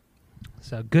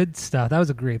 So good stuff. That was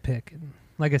a great pick. And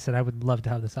like I said, I would love to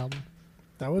have this album.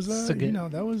 That was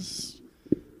that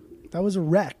was a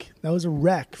wreck. That was a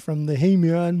wreck from the Hey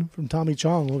Man from Tommy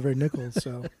Chong over at Nichols.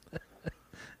 So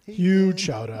huge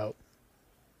shout out.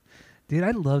 Dude,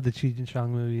 I love the Cheech and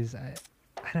Chong movies. I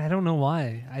don't know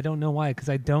why. Because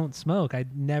I don't smoke. I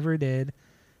never did.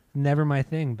 Never my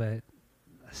thing. But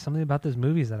something about those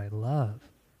movies that I love.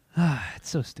 It's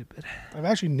so stupid. I've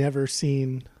actually never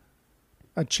seen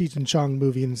a Cheech and Chong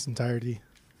movie in its entirety.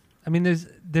 I mean,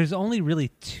 there's only really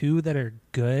 2 that are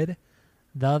good.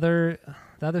 The other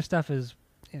stuff is,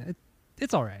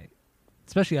 it's all right.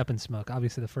 Especially Up in Smoke.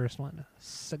 Obviously, the first one,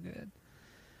 so good.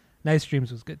 Nice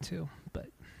Dreams was good too. But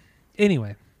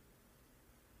anyway,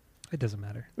 it doesn't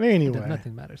matter. Anyway,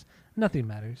 nothing matters. Nothing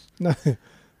matters. Nothing.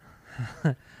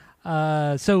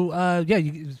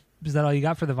 Is that all you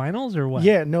got for the vinyls or what?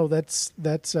 Yeah, no, that's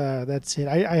it.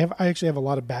 I actually have a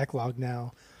lot of backlog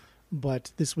now,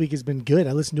 but this week has been good.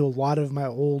 I listened to a lot of my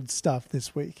old stuff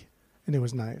this week, and it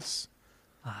was nice.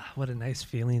 What a nice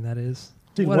feeling that is.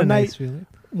 Dude, what nice feeling.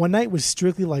 One night was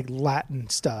strictly like Latin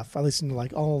stuff. I listened to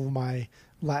like all of my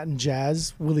Latin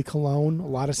jazz, Willie Colon, a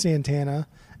lot of Santana,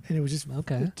 and it was just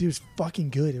okay. Dude, it was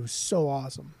fucking good. It was so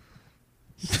awesome.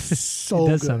 So it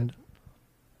does good. Sound,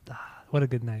 what a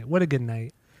good night. What a good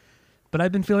night. But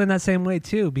I've been feeling that same way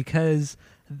too, because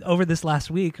over this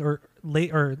last week or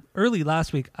early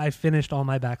last week, I finished all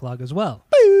my backlog as well.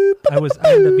 I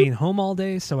ended up being home all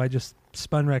day, so I just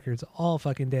spun records all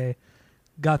fucking day,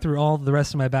 got through all the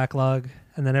rest of my backlog,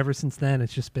 and then ever since then,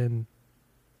 it's just been,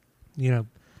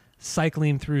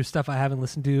 cycling through stuff I haven't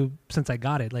listened to since I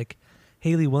got it. Like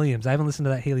Hayley Williams, I haven't listened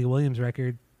to that Hayley Williams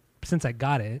record since I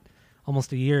got it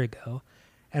almost a year ago,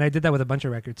 and I did that with a bunch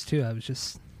of records too. I was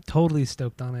just totally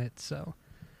stoked on it. So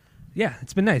yeah,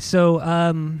 it's been nice. So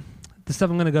the stuff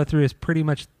I'm going to go through is pretty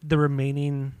much the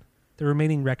remaining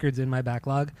records in my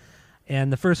backlog.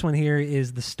 And the first one here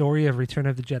is The Story of Return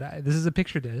of the Jedi. This is a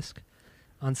picture disc.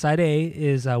 On side A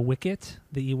is Wicket,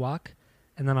 the Ewok,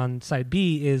 and then on side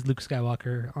B is Luke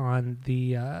Skywalker on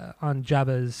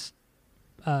Jabba's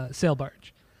sail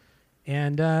barge.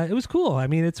 And it was cool. I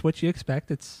mean, it's what you expect.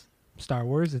 It's Star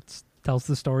Wars. It tells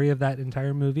the story of that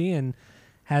entire movie and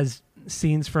has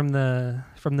scenes from the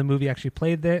movie actually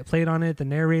played on it. The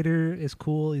narrator is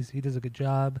cool. He does a good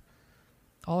job.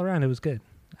 All around, it was good.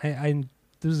 This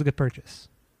was a good purchase.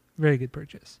 Very good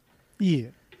purchase. Yeah.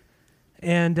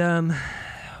 And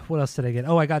what else did I get?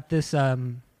 Oh, I got this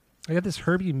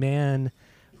Herbie Mann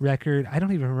record. I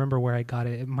don't even remember where I got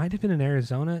it. It might have been in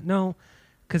Arizona. No,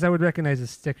 because I would recognize the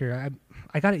sticker.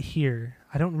 I got it here.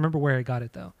 I don't remember where I got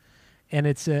it though. And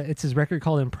it's his record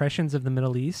called Impressions of the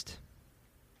Middle East.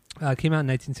 Came out in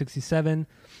 1967,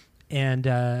 and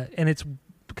it's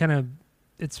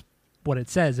it's what it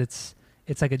says. It's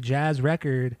like a jazz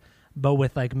record, but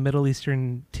with like Middle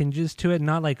Eastern tinges to it,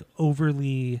 not like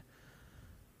overly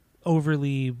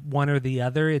one or the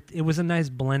other. It was a nice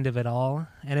blend of it all,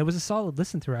 and it was a solid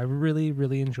listen through. I really,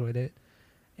 really enjoyed it.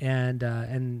 And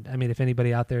I mean, if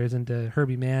anybody out there is into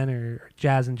Herbie Mann or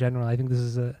jazz in general, I think this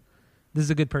is a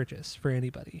good purchase for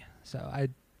anybody. So I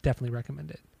definitely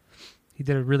recommend it. He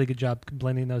did a really good job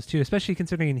blending those two, especially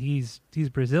considering he's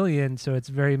Brazilian, so it's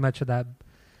very much of that.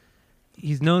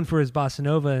 He's known for his bossa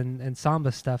nova and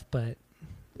samba stuff, but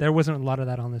there wasn't a lot of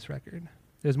that on this record.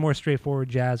 There's more straightforward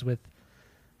jazz with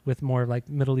more like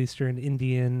Middle Eastern,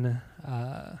 Indian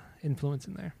influence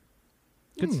in there.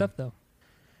 Good stuff, though.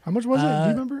 How much was it? Do you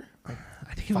remember?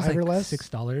 I think it was like $5 or less?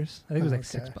 $6. I think it was like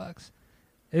 $6.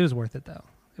 It was worth it, though.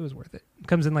 It was worth it. It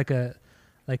comes in like a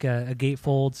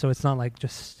gatefold, so it's not like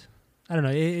just, I don't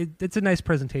know. It's a nice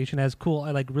presentation. It has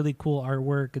really cool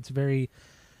artwork. It's very,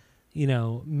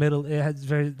 middle. It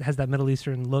has that Middle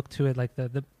Eastern look to it, like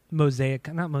the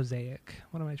mosaic. Not mosaic.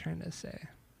 What am I trying to say?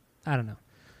 I don't know,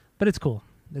 but it's cool.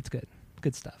 It's good.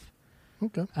 Good stuff.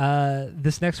 Okay.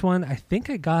 This next one, I think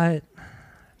I got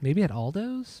maybe at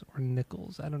Aldo's or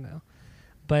Nichols. I don't know,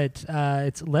 but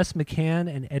it's Les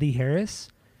McCann and Eddie Harris.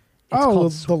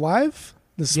 It's the live.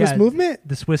 The Swiss Movement?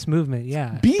 The Swiss Movement,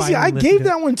 yeah. BZ, I gave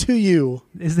that one to you.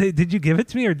 Did you give it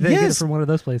to me, or did I get it from one of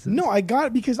those places? No, I got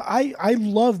it because I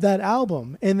love that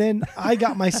album. And then I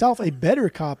got myself a better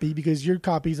copy because your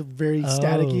copy is very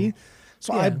staticky.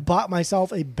 So I bought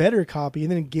myself a better copy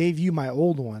and then gave you my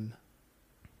old one.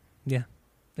 Yeah,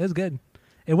 it was good.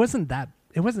 It wasn't that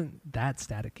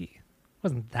staticky. It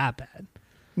wasn't that bad.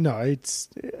 No,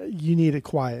 you need it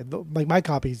quiet. Like my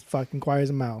copy's fucking quiet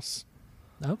as a mouse.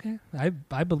 Okay,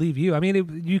 I believe you. I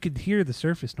mean, you could hear the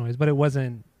surface noise, but it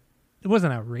wasn't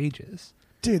outrageous.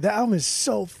 Dude, that album is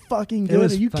so fucking It good.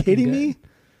 was Are you fucking kidding good. me?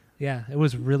 Yeah, it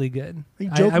was really good. Are you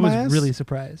joking I was my ass? really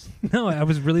surprised. No, I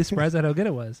was really surprised at how good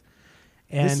it was.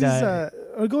 And This is go ahead.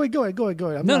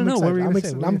 I'm No, excited. no, what were you I'm, gonna ex-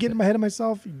 say? What were I'm you getting gonna my head of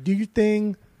myself. Do your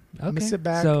thing. I'm gonna sit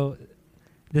back. So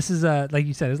this is like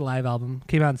you said, it's a live album.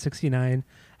 Came out in '69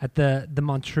 at the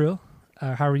Montreux,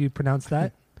 however you pronounce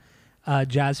that,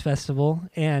 jazz festival,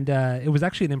 and it was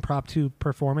actually an impromptu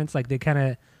performance. Like they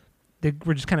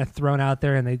were just kind of thrown out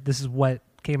there, and this is what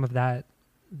came of that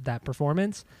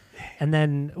performance. And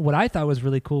then what I thought was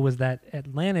really cool was that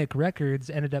Atlantic Records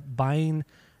ended up buying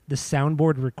the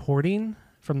soundboard recording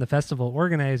from the festival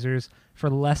organizers for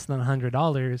less than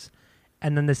 $100.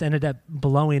 And then this ended up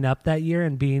blowing up that year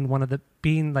and being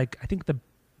like, I think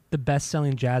the best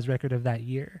selling jazz record of that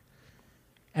year.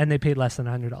 And they paid less than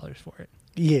 $100 for it.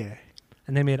 Yeah.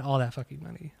 And they made all that fucking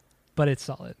money. But it's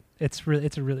solid. It's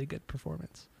a really good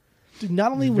performance. Dude,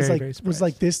 not only was Very, very was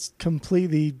like this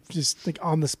completely just like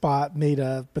on the spot made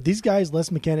up, but these guys, Les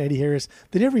McKenna, Eddie Harris,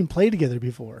 they never even played together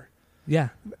before. Yeah,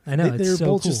 I know. They were so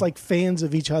both cool. just like fans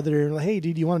of each other. Like, hey,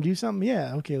 dude, you want to do something?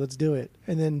 Yeah, okay, let's do it.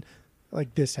 And then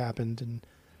like this happened, and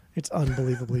it's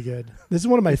unbelievably good. This is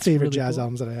one of my favorite really jazz cool.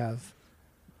 albums that I have.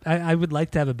 I would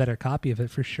like to have a better copy of it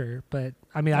for sure, but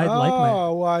I mean, I'd like my.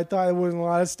 Oh, well, I thought it wasn't a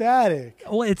lot of static.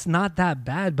 Well, it's not that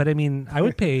bad, but I mean, I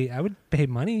would pay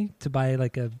money to buy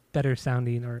like a better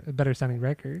sounding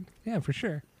record. Yeah, for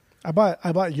sure. I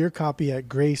bought your copy at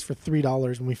Grace for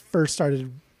 $3 when we first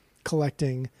started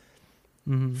collecting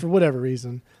for whatever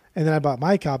reason, and then I bought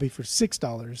my copy for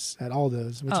 $6 at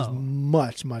Aldo's, which is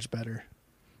much, much better.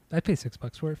 I'd pay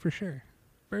 $6 for it for sure,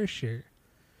 for sure.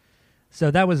 So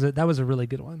that was a really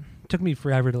good one. Took me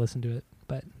forever to listen to it,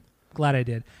 but glad I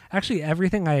did. Actually,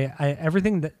 everything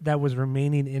everything that was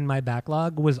remaining in my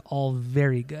backlog was all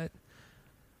very good.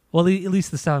 Well, at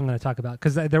least the stuff I'm going to talk about,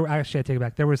 because I take it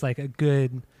back. There was like a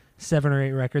good 7 or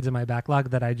 8 records in my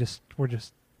backlog that I just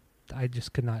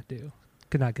could not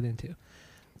get into.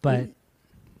 But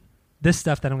this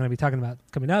stuff that I'm going to be talking about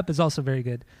coming up is also very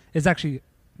good. It's actually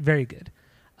very good.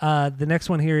 The next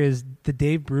one here is the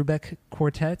Dave Brubeck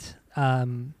Quartet.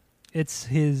 It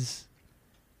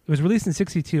was released in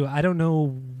 '62. I don't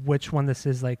know which one this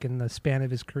is like in the span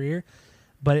of his career,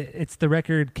 but it's the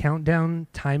record Countdown,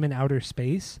 Time in Outer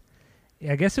Space.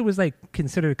 I guess it was like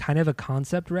considered kind of a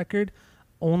concept record,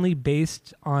 only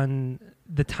based on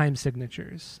the time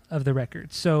signatures of the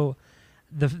record. So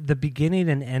the beginning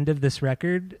and end of this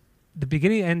record, the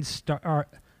beginning and end are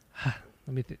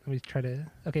let me try to.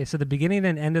 Okay, so the beginning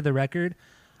and end of the record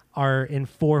are in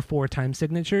 4/4 time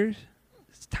signatures,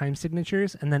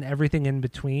 and then everything in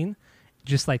between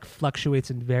just like fluctuates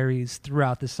and varies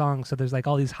throughout the song. So there's like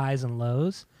all these highs and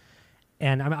lows,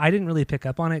 and I didn't really pick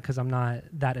up on it because I'm not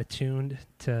that attuned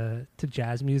to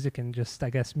jazz music and just, I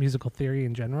guess, musical theory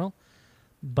in general.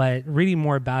 But reading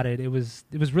more about it, it was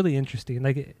really interesting.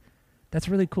 Like that's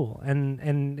really cool,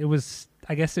 and it was,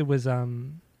 I guess it was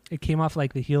it came off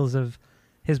like the heels of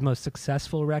his most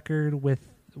successful record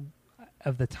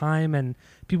of the time, and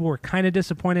people were kind of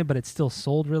disappointed, but it still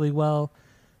sold really well.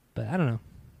 But I don't know,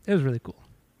 it was really cool.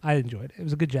 I enjoyed it. It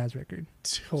was a good jazz record.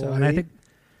 So, and I think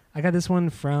I got this one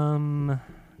from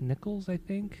Nichols. I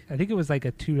think it was like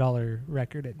a $2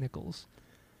 record at Nichols.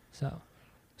 So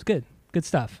it's good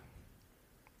stuff.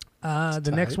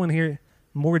 The next one here,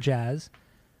 more jazz.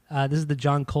 This is the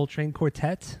John Coltrane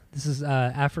Quartet. This is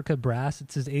Africa Brass.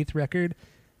 It's his 8th record.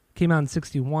 Came out in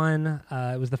 '61.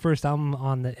 It was the first album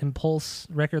on the Impulse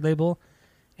record label,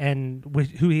 and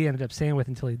who he ended up staying with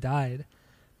until he died.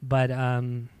 But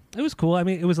it was cool. I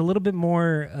mean, it was a little bit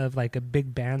more of like a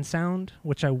big band sound,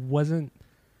 which I'm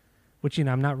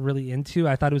not really into.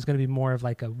 I thought it was going to be more of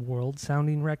like a world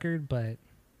sounding record, but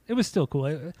it was still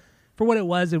cool. For what it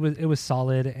was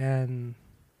solid, and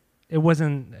it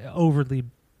wasn't overly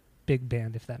big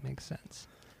band, if that makes sense.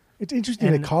 It's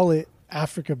interesting to call it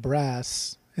Africa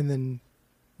Brass and then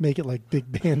make it like big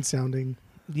band sounding.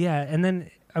 Yeah, and then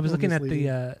I was looking at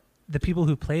the people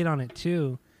who played on it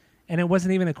too, and it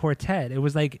wasn't even a quartet. It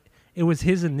was like it was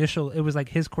his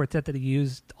quartet that he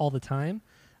used all the time,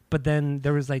 but then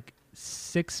there was like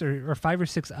 6 or 5 or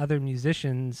 6 other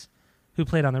musicians who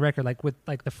played on the record, like with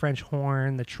like the French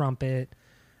horn, the trumpet,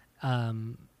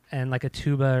 and like a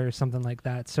tuba or something like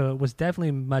that. So it was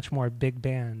definitely much more big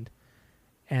band.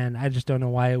 And I just don't know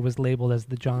why it was labeled as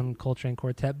the John Coltrane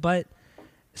Quartet. But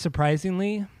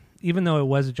surprisingly, even though it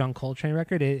was a John Coltrane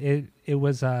record, it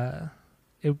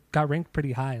got ranked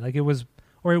pretty high. Like it was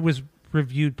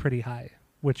reviewed pretty high,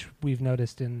 which we've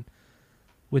noticed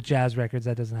with jazz records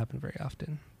that doesn't happen very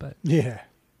often. But yeah,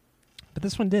 but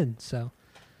this one did. So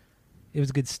It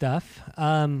was good stuff.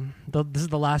 This is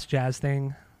the last jazz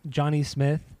thing. Johnny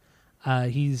Smith,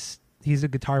 he's a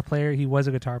guitar player. He was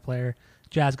a guitar player,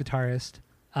 jazz guitarist.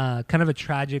 Kind of a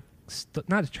tragic,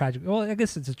 not a tragic. Well, I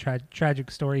guess it's a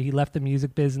tragic story. He left the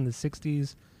music biz in the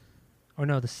 '60s, or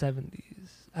no, the '70s.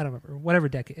 I don't remember, whatever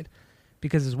decade,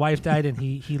 because his wife died, and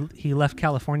he left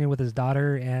California with his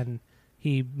daughter, and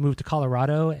he moved to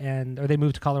Colorado, or they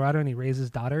moved to Colorado, and he raised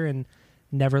his daughter, and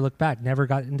never looked back. Never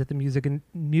got into the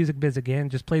music biz again.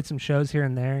 Just played some shows here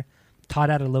and there. Taught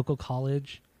at a local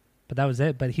college, but that was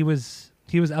it. But he was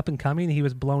up and coming. He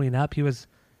was blowing up. He was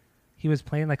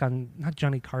playing like on, not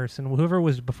Johnny Carson, whoever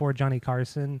was before Johnny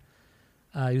Carson.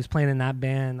 He was playing in that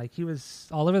band. Like, he was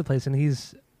all over the place, and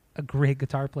he's a great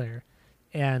guitar player.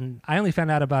 And I only found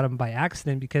out about him by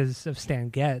accident because of Stan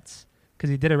Getz, because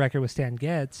he did a record with Stan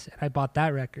Getz, and I bought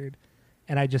that record,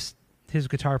 and his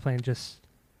guitar playing just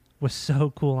was so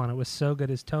cool on it. Was so good.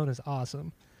 His tone is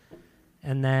awesome.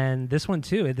 And then this one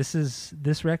too.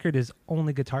 This record is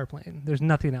only guitar playing. There's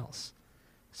nothing else.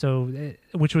 So,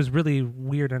 which was really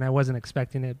weird, and I wasn't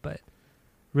expecting it, but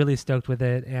really stoked with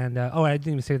it. And I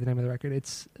didn't even say the name of the record.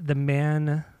 It's the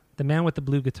man with the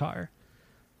blue guitar.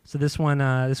 So this one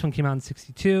came out in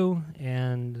 '62,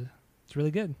 and it's really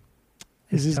good.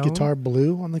 Is his guitar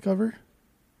blue on the cover?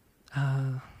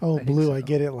 Blue. So. I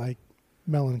get it, like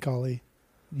melancholy.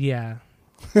 Yeah,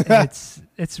 it's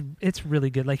really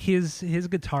good. Like his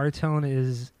guitar tone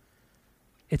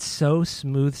it's so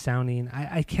smooth sounding.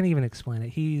 I can't even explain it.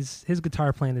 His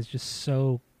guitar playing is just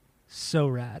so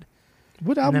rad.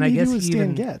 What album did he do with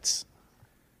Stan Getz?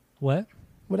 What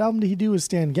album did he do with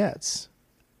Stan Getz?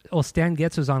 Well, Stan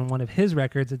Getz was on one of his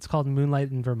records. It's called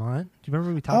Moonlight in Vermont. Do you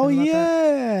remember we talked about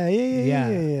that?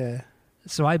 Yeah.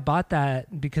 So I bought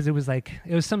that because it was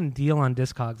some deal on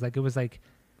Discogs. Like, it was like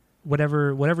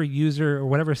whatever user or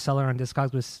whatever seller on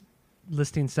Discogs was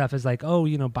listing stuff as like,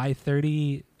 buy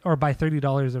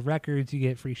 $30 of records, you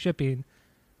get free shipping.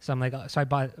 So I'm like, so I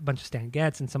bought a bunch of Stan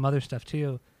Getz and some other stuff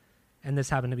too, and this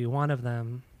happened to be one of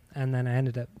them. And then I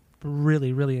ended up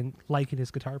really, really liking his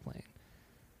guitar playing,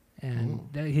 and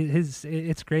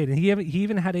it's great. And he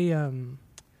even had a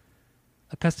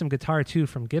custom guitar too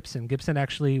from Gibson. Gibson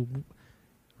actually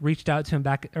reached out to him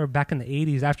back in the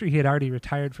 '80s after he had already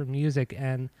retired from music,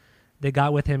 and they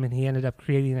got with him, and he ended up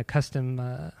creating a custom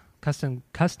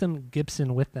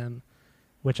Gibson with them,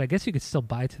 which I guess you could still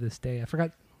buy to this day. I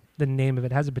forgot the name of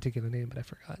it. It has a particular name, but I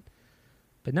forgot.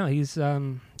 But no, he's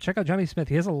check out Johnny Smith.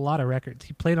 He has a lot of records.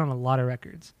 He played on a lot of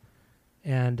records,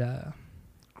 and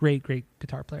great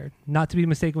guitar player. Not to be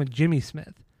mistaken with Jimmy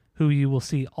Smith, who you will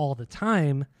see all the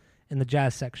time in the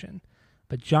jazz section.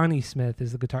 But Johnny Smith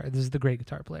is this is the great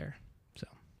guitar player. So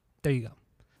there you go.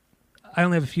 I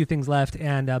only have a few things left,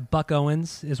 and Buck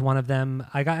Owens is one of them.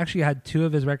 I actually had two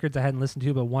of his records I hadn't listened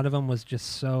to, but one of them was just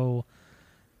so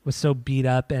beat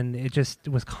up, and it just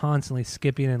was constantly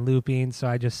skipping and looping. So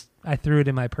I threw it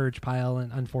in my purge pile,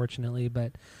 and unfortunately.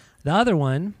 But the other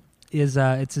one is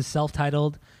it's his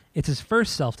self-titled. It's his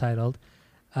first self-titled.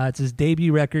 It's his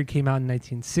debut record. Came out in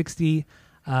 1960.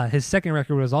 His second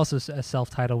record was also a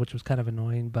self-titled, which was kind of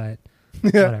annoying, but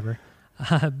whatever.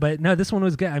 But no, this one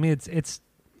was good. I mean, it's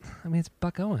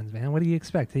Buck Owens, man. What do you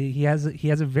expect? He has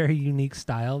a very unique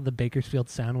style, the Bakersfield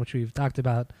sound, which we've talked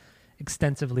about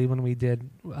extensively when we did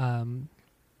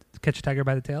Catch a Tiger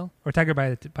by the Tail, or Tiger by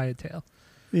a Tail.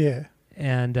 Yeah.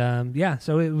 And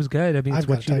so it was good. I mean, it's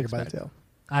what you expect.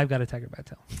 I've got a Tiger by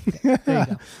the Tail.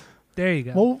 Okay, there you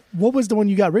go. Well, what was the one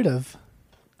you got rid of?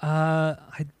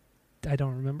 I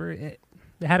don't remember. It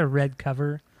had a red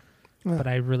cover, but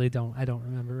I don't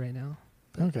remember right now.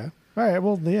 Okay. All right.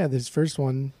 Well, yeah, this first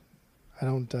one, I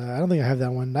don't think I have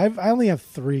that one. I only have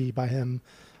 3 by him.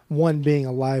 One being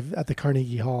Alive at the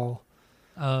Carnegie Hall.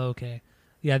 Oh, okay.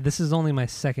 Yeah, this is only my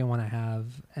second one I have,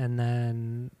 and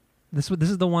then this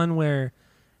is the one where,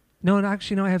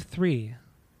 actually I have 3,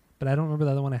 but I don't remember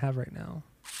the other one I have right now.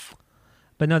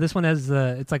 But no, this one has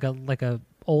it's like a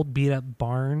old beat up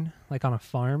barn, like on a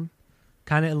farm,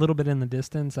 kind of a little bit in the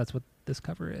distance. That's what this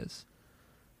cover is.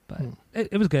 But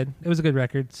it was good. It was a good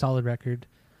record, solid record.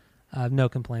 No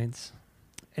complaints.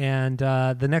 And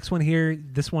the next one here,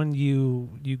 this one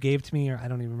you gave to me, or I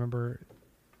don't even remember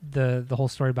the whole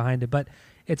story behind it, but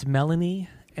it's Melanie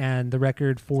and the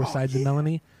record Four Sides of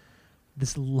Melanie.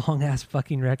 This long ass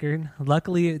fucking record.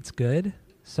 Luckily, it's good,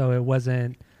 so it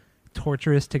wasn't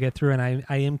torturous to get through, and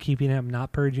I am keeping it. I'm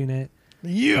not purging it.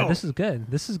 Yeah, this is good.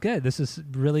 This is good. This is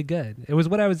really good. It was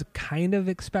what I was kind of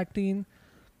expecting,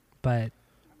 but.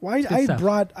 Well,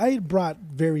 I brought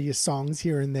various songs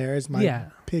here and there as my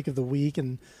pick of the week,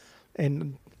 and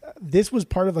this was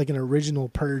part of like an original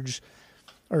purge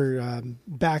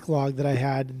backlog that I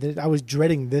had. That I was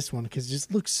dreading this one because it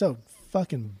just looks so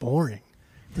fucking boring.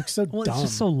 It looks so dumb. It's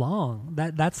just so long.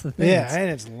 That's the thing. Yeah, and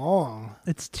it's long.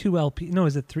 It's 2 LP. No,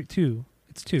 is it 3? 2.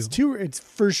 It's 2. It's 2. It's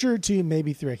for sure 2,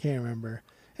 maybe 3. I can't remember.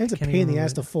 And it's a pain in the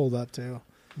ass to fold up too.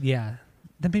 Yeah.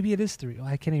 Then maybe it is 3.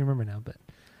 I can't even remember now, but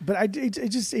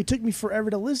it took me forever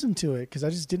to listen to it because I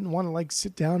just didn't want to like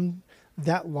sit down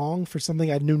that long for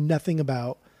something I knew nothing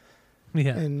about.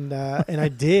 Yeah. And I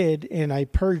did, and I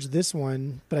purged this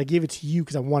one, but I gave it to you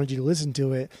because I wanted you to listen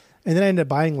to it. And then I ended up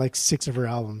buying like 6 of her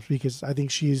albums because I think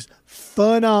she's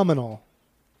phenomenal.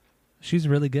 She's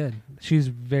really good. She's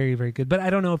very, very good. But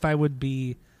I don't know if I would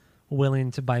be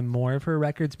willing to buy more of her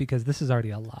records because this is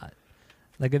already a lot.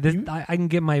 Like this, I can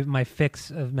get my fix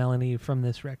of Melanie from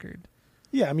this record.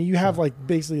 Yeah, I mean, you have like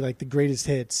basically like the greatest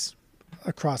hits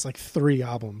across like 3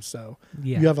 albums, so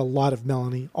yeah. You have a lot of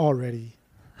Melanie already.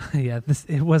 Yeah,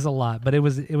 it was a lot, but it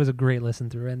was a great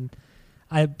listen through, and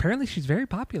apparently she's very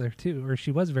popular too, or she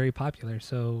was very popular.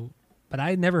 So, but I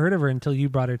had never heard of her until you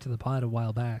brought her to the pod a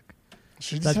while back.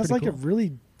 She just has like cool.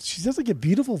 She has like a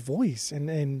beautiful voice,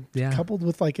 and coupled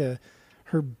with like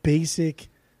her basic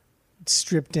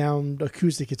stripped down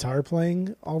acoustic guitar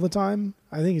playing all the time.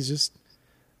 I think it's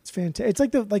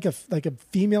fantastic. It's like a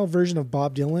female version of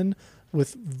Bob Dylan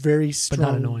with very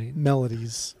strong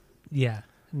melodies. Yeah,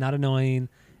 not annoying.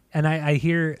 And I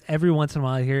hear every once in a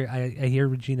while I hear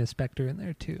Regina Spektor in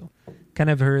there too. Kind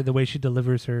of the way she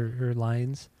delivers her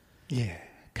lines. Yeah.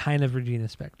 Kind of Regina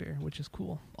Spektor, which is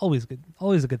cool. Always good.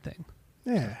 Always a good thing.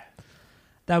 Yeah.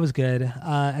 That was good.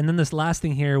 And then this last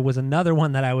thing here was another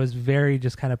one that I was very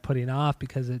just kind of putting off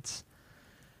because it's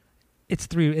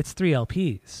 3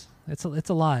 LPs. It's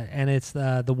a lot, and it's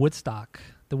the Woodstock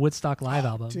live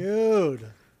album. Dude.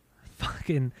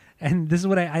 Fucking, and this is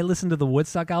what I listened to the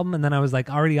Woodstock album, and then I was like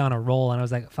already on a roll, and I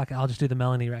was like, fuck it, I'll just do the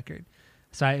Melanie record.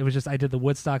 So I did the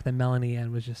Woodstock, then Melanie,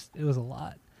 and it was a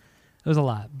lot. It was a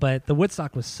lot, but the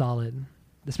Woodstock was solid,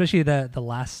 especially the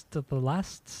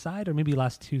last side, or maybe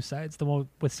last 2 sides, the one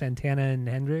with Santana and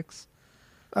Hendrix.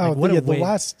 Oh, like,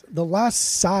 the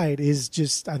last side is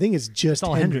just, I think it's just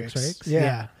Hendrix, right?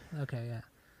 Yeah. Okay, yeah.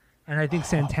 And I think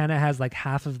Santana has like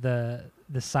half of the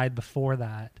side before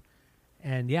that.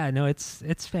 And yeah, no,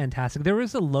 it's fantastic. There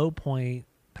was a low point,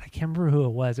 but I can't remember who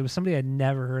it was. It was somebody I'd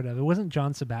never heard of. It wasn't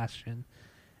John Sebastian.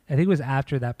 I think it was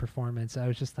after that performance. I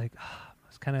was just like, I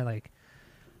was kind of like,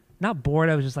 not bored.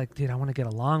 I was just like, dude, I want to get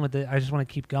along with it. I just want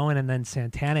to keep going. And then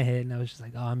Santana hit, and I was just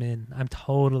like, oh, I'm in. I'm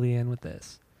totally in with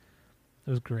this.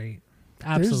 It was great.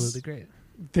 Absolutely great.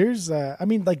 There's, I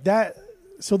mean, like that.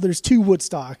 So there's 2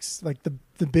 Woodstocks, like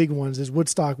the big ones. There's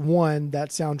Woodstock 1, that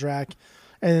soundtrack,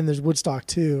 and then there's Woodstock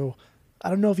 2. I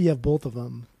don't know if you have both of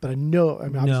them, but I know. I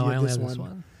mean, obviously you have this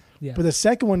one. Yeah. But the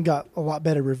second one got a lot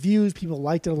better reviews. People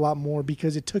liked it a lot more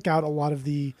because it took out a lot of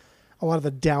the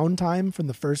downtime from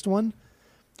the first one.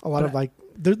 A lot of like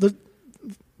there's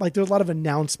a lot of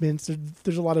announcements.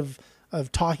 There's a lot of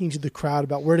talking to the crowd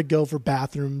about where to go for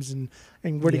bathrooms and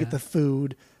where to get the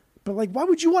food. But like, why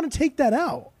would you want to take that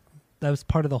out? That was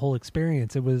part of the whole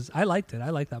experience. I liked it.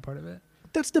 I liked that part of it.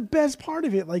 That's the best part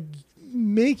of it. Like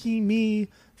making me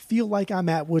feel like I'm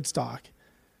at Woodstock.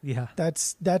 Yeah.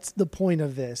 That's the point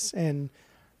of this. And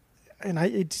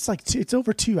it's like, it's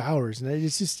over 2 hours, and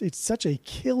it's such a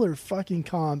killer fucking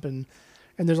comp. And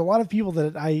there's a lot of people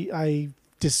that I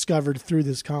discovered through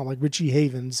this comp, like Richie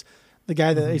Havens, the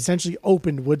guy that essentially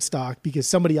opened Woodstock because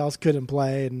somebody else couldn't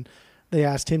play, and they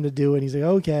asked him to do it. And he's like,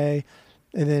 okay.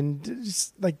 And then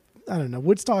just like, I don't know,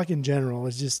 Woodstock in general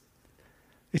is just,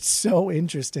 it's so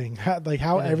interesting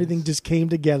how everything just came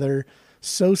together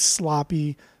so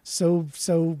sloppy, so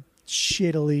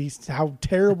shittily, how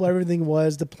terrible everything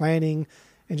was, the planning,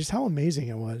 and just how amazing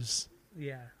it was.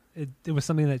 Yeah. It was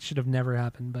something that should have never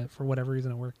happened, but for whatever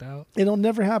reason it worked out. It'll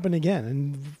never happen again.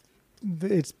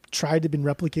 And it's tried to be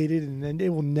replicated, and it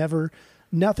will never,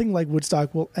 nothing like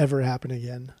Woodstock will ever happen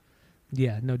again.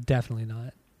 Yeah, no, definitely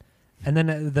not. And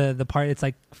then the part, it's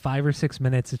like 5 or 6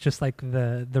 minutes. It's just like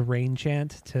the rain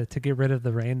chant to get rid of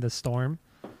the rain, the storm.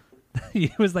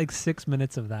 It was like 6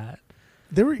 minutes of that,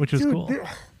 which was cool.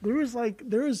 There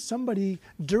was somebody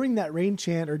during that rain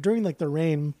chant, or during like the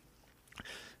rain,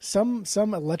 some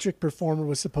electric performer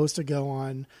was supposed to go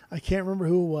on. I can't remember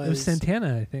who it was. It was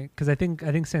Santana, I think, because I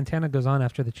think Santana goes on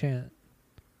after the chant.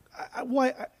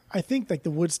 I think like the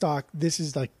Woodstock, this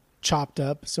is like chopped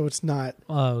up, so it's not.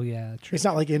 Oh yeah, true. It's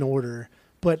not like in order.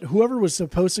 But whoever was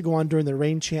supposed to go on during the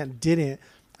rain chant didn't,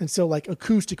 and so like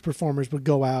acoustic performers would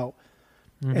go out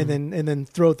and then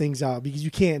throw things out, because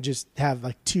you can't just have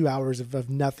like 2 hours of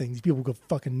nothing. These people go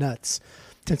fucking nuts.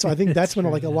 And so I think that's when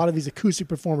true, like a yeah. lot of these acoustic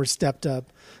performers stepped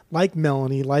up, like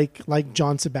Melanie, like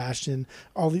John Sebastian,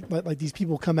 all the, like these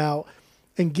people come out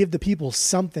and give the people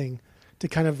something to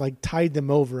kind of like tide them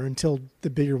over until the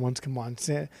bigger ones come on,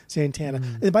 Santana.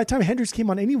 And by the time Hendrix came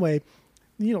on anyway,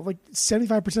 you know, like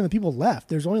 75% of the people left.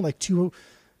 There's only like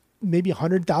maybe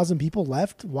 100,000 people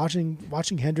left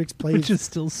watching Hendrix play. Which is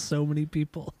still so many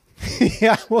people.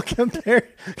 Yeah, well, compare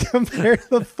to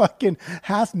the fucking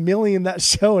 500,000 that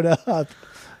showed up.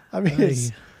 I mean,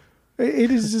 it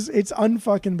is just, it's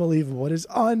unfucking believable. It is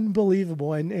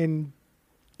unbelievable. And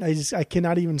I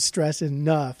cannot even stress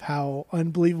enough how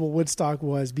unbelievable Woodstock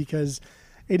was, because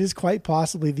it is quite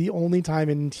possibly the only time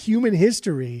in human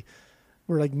history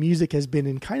where like music has been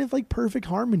in kind of like perfect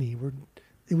harmony, where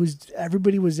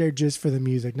everybody was there just for the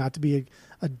music, not to be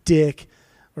a dick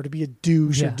or to be a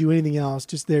douche or do anything else,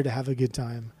 just there to have a good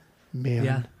time. Man.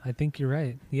 Yeah, I think you're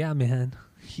right. Yeah, man.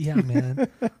 Yeah, man.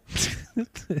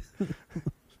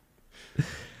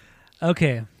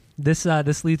 Okay.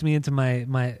 This leads me into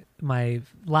my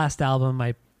last album,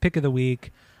 my pick of the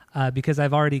week, because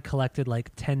I've already collected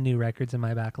like 10 new records in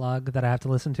my backlog that I have to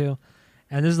listen to.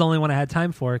 And this is the only one I had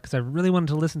time for because I really wanted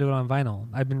to listen to it on vinyl.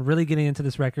 I've been really getting into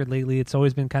this record lately. It's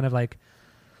always been kind of like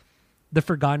the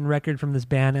forgotten record from this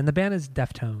band, and the band is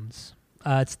Deftones.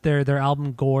 It's their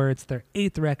album Gore. It's their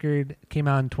 8th record. It came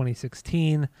out in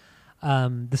 2016.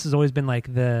 This has always been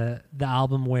like the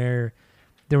album where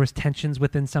there was tensions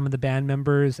within some of the band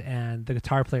members, and the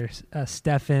guitar player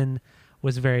Stefan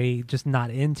was very just not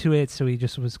into it, so he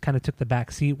just was kind of took the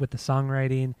back seat with the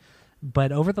songwriting.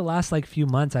 But over the last like few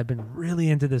months, I've been really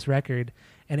into this record,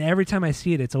 and every time I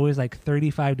see it, it's always like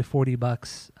 $35 to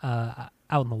 $40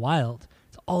 out in the wild.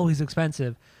 It's always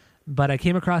expensive, but I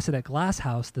came across it at Glass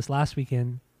House this last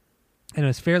weekend, and it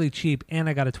was fairly cheap, and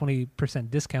I got a 20%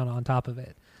 discount on top of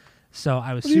it. So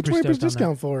I was super stoked on that.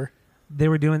 Discount for? They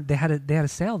had a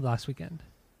sale last weekend.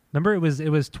 Remember, it was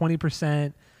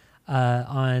 20%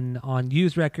 on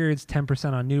used records,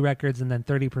 10% on new records, and then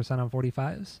 30% on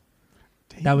 45s.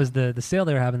 Damn. That was the sale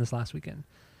they were having this last weekend.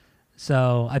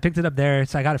 So I picked it up there.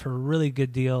 So I got it for a really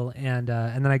good deal, and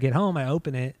then I get home, I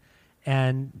open it,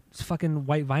 and it's fucking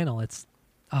white vinyl. It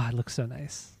looks so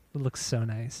nice. It looks so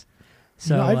nice.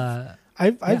 So you know,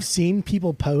 I've seen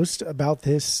people post about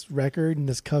this record and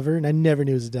this cover, and I never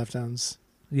knew it was the Deftones.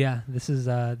 Yeah, this is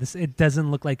it doesn't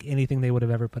look like anything they would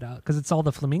have ever put out, because it's all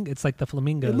the flamingo. It's like the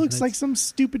flamingos. It looks like some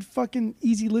stupid fucking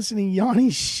easy listening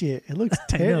Yanni shit. It looks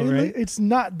terrible. Right? It's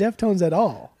not Deftones at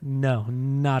all. No,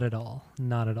 not at all.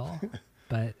 Not at all.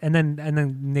 But and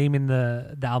then naming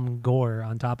the album Gore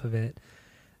on top of it,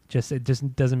 it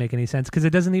just doesn't make any sense, because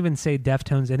it doesn't even say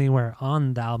Deftones anywhere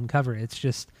on the album cover. It's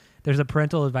just there's a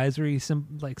parental advisory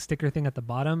sticker thing at the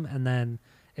bottom, and then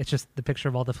it's just the picture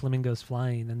of all the flamingos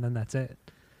flying, and then that's it.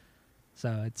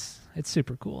 So it's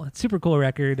super cool. It's a super cool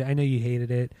record. I know you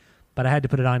hated it, but I had to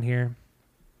put it on here.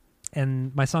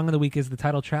 And my song of the week is the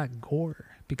title track, Gore,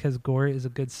 because Gore is a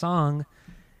good song,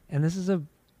 and this is a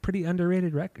pretty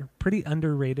underrated record.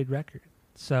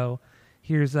 So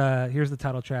here's the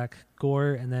title track,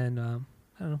 Gore, and then I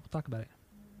don't know, we'll talk about it.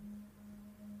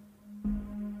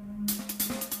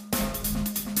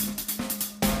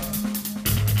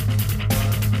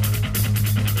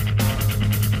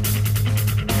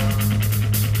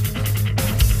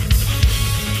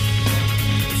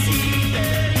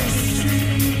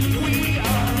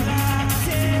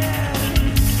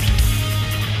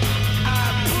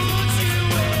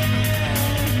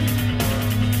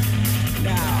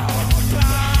 Now,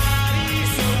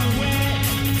 bodies are wet,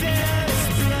 there's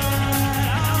blood.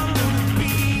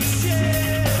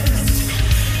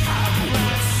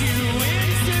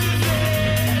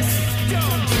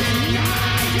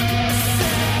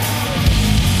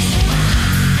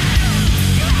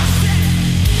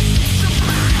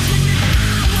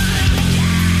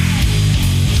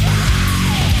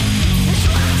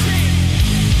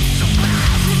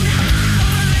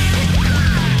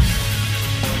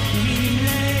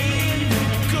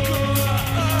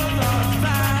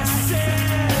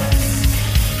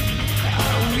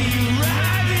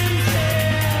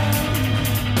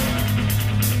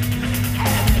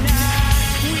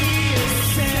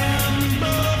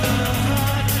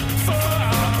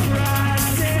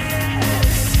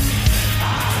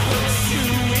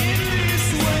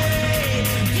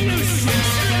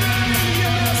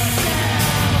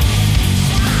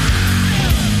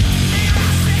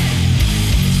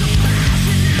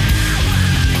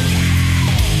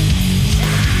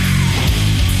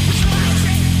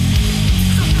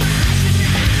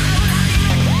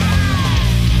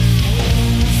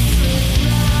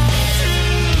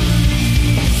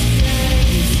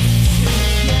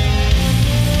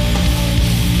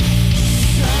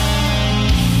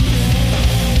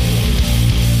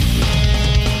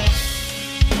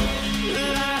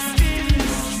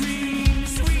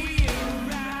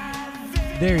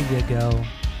 There you go.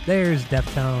 There's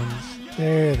Deftones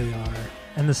There they are.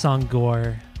 and the song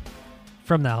Gore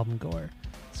from the album Gore.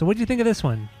 So what do you think of this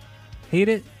one? Hate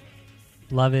it?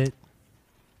 Love it?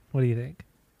 What do you think?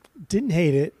 Didn't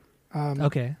hate it.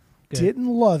 Okay. Good. Didn't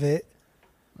love it.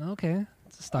 Okay.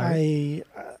 It's a start. I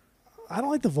don't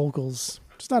like the vocals.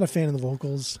 Just not a fan of the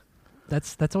vocals.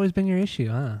 That's always been your issue,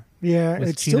 huh? Yeah, With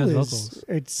it still Chino's is. vocals.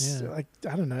 It's Yeah. like,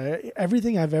 I don't know.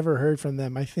 Everything I've ever heard from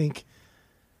them, I think,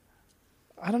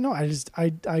 I don't know. I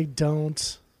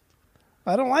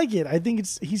don't like it. I think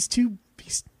he's too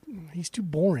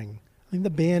boring. I think the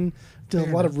band did Fair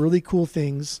a lot enough. of really cool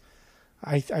things.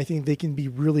 I think they can be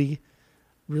really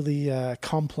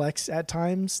complex at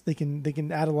times. They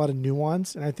can add a lot of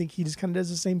nuance, and I think he just kind of does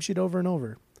the same shit over and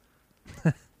over.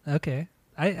 Okay.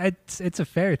 It's a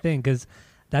fair thing because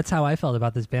that's how I felt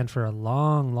about this band for a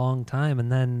long, long time.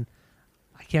 And then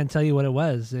I can't tell you what it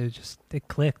was. It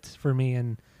clicked for me,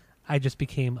 and I just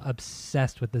became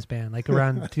obsessed with this band. Like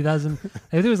around 2000, I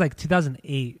think it was like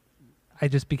 2008. I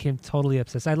just became totally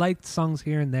obsessed. I liked songs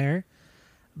here and there,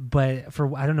 but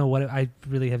I don't know what I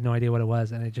really have no idea what it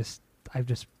was, and I've just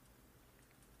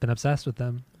been obsessed with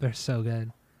them. They're so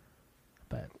good.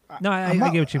 But no, I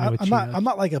get what you mean with Chino. I'm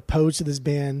not like opposed to this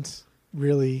band,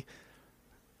 really.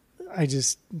 I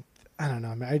don't know.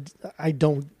 I mean, I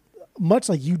don't, much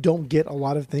like you don't get a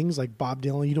lot of things like Bob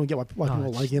Dylan. You don't get why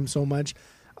people like him so much.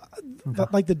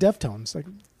 Like the Deftones. Like,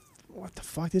 what the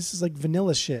fuck? This is like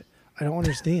vanilla shit. I don't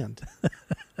understand.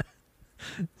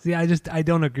 See, I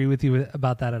don't agree with you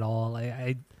about that at all.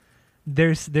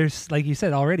 There's like you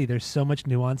said already, there's so much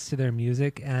nuance to their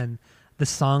music, and the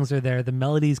songs are there. The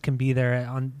melodies can be there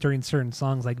during certain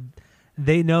songs. Like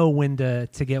they know when to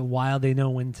get wild. They know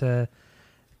when to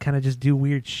kind of just do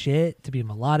weird shit, to be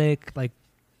melodic. Like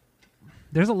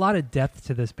there's a lot of depth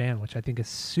to this band, which I think is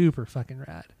super fucking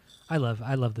rad. I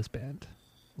love this band.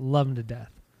 Love them to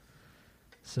death.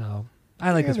 So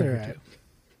I like this record right. too.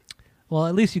 Well,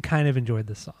 at least you kind of enjoyed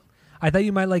this song. I thought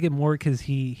you might like it more because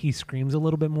he screams a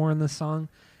little bit more in this song,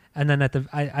 and then I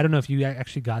don't know if you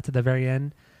actually got to the very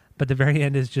end, but the very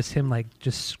end is just him like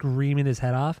just screaming his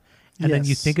head off, and then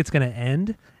you think it's gonna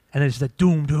end, and it's just like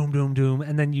doom doom doom doom,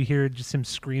 and then you hear just him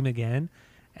scream again,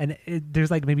 and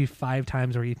there's like maybe 5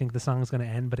 times where you think the song is gonna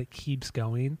end, but it keeps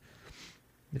going.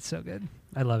 It's so good.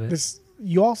 I love it.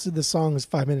 You all said the song is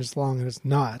 5 minutes long, and it's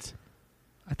not.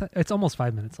 I thought it's almost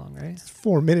 5 minutes long, right? It's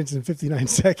 4 minutes and 59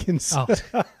 seconds. Oh.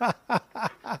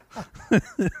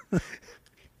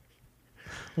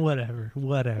 Whatever.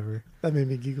 That made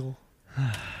me giggle.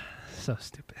 So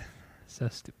stupid.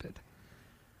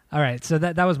 All right, so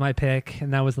that was my pick,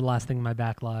 and that was the last thing in my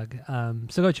backlog.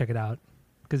 So go check it out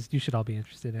because you should all be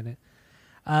interested in it.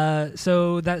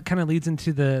 So that kind of leads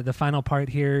into the final part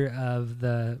here of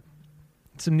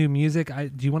some new music.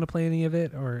 Do you want to play any of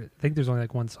it, or I think there's only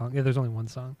like one song? Yeah, there's only one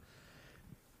song.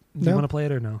 Do you want to play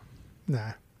it or no?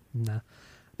 Nah. No,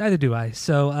 neither do I.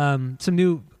 So a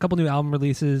couple new album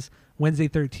releases. Wednesday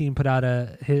 13 put out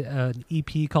an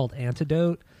EP called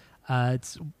Antidote.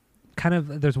 It's kind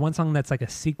of, there's one song that's like a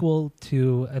sequel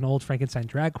to an old Frankenstein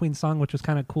drag queen song, which was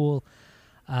kind of cool.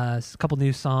 A couple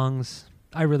new songs.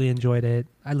 I really enjoyed it.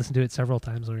 I listened to it several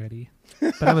times already,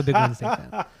 but I'm a big Wednesday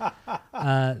fan.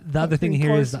 The other thing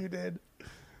here is, you did.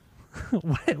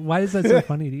 why is that so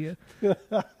funny to you?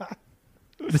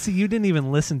 But see, you didn't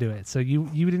even listen to it, so you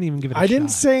didn't even give it a shot. I didn't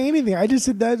say anything. I just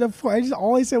said that.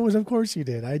 All I said was, "Of course you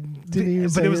did." I didn't even.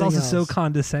 But say it was also anything so else.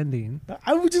 condescending.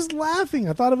 I was just laughing.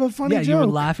 I thought of a funny Yeah, joke. you were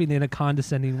laughing in a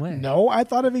condescending way. No, I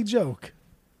thought of a joke.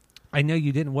 I know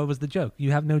you didn't. What was the joke?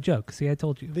 You have no joke. See, I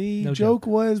told you. The No joke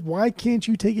was, "Why can't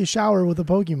you take a shower with a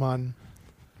Pokemon?"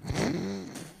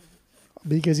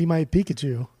 Because he might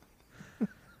Pikachu.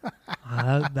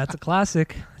 That's a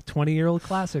classic, 20-year-old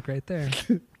classic right there.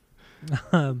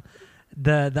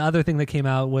 The other thing that came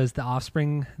out was the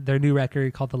Offspring, their new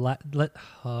record called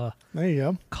There you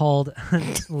go. called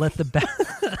Let the Bad.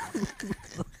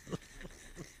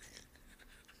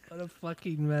 What a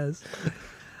fucking mess.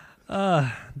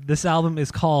 This album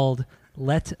is called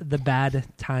Let the Bad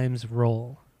Times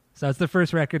Roll. So it's the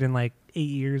first record in like 8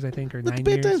 years, I think, or Let 9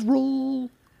 the years. bad times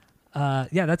roll.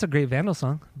 Yeah, that's a great Vandal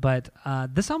song, but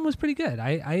this album was pretty good.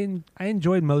 I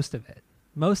enjoyed most of it.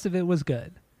 Most of it was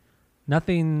good.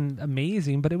 Nothing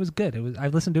amazing, but it was good.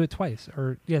 I've listened to it twice.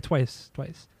 Twice.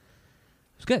 It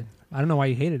was good. I don't know why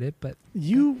you hated it, but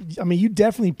You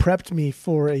definitely prepped me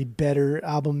for a better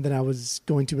album than I was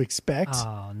going to expect.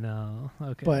 oh no,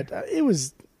 okay. But it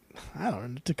was, I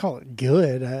don't know, to call it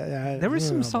good. there were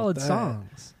some solid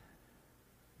songs.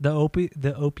 The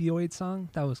opioid song,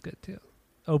 that was good too.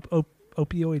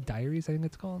 Opioid Diaries, I think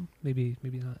it's called. Maybe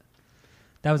not.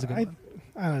 That was a good one.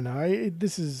 I don't know.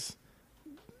 This is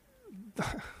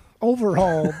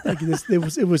overall like this.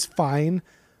 It was fine,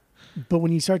 but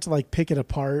when you start to like pick it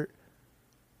apart,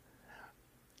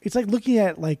 it's like looking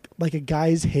at like a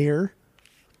guy's hair,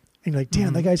 and you're like,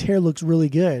 damn, that guy's hair looks really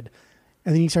good,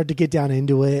 and then you start to get down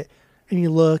into it, and you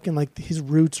look, and like his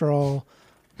roots are all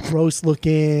gross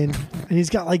looking, and he's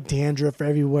got like dandruff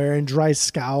everywhere and dry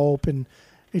scalp, and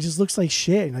it just looks like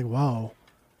shit. And you're like, wow,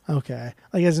 okay.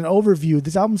 Like as an overview,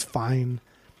 this album's fine,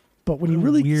 but when you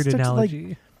really weird start analogy. to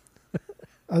like,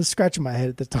 I was scratching my head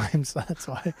at the time, so that's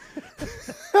why.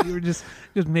 You were just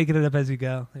making it up as you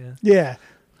go. Yeah. Yeah.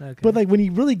 Okay. But like when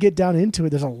you really get down into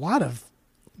it, there are a lot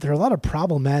of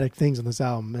problematic things on this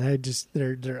album, and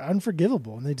they're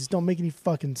unforgivable, and they just don't make any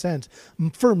fucking sense.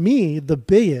 For me, the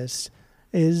biggest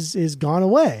is Gone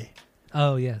Away.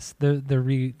 Oh yes, the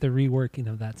reworking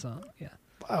of that song. Yeah,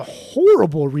 A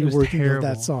horrible reworking of that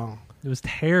terrible. song. It was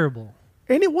terrible.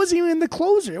 And it wasn't even the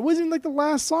closer. It wasn't even like the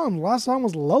last song. The last song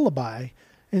was Lullaby.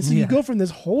 And so Yeah. you go from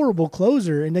this horrible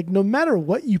closer, and like no matter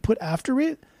what you put after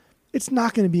it, it's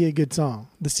not going to be a good song.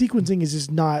 The sequencing is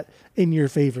just not in your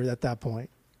favor at that point.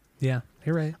 Yeah,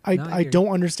 you're right. I No, hear don't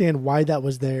understand why that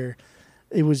was there.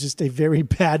 It was just a very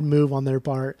bad move on their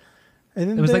part. And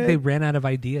then you. It was like they ran out of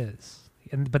ideas,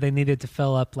 but they needed to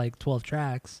fill up like 12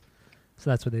 tracks, so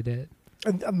that's what they did.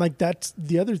 and like that's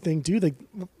the other thing too.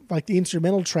 Like the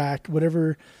instrumental track,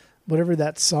 whatever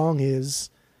that song is.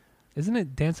 Isn't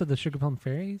it "Dance of the Sugar Plum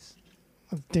Fairies"?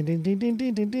 Ding, ding, ding, ding,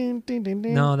 ding, ding, ding, ding, ding,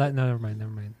 ding. No, never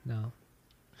mind. No.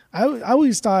 I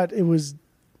always thought it was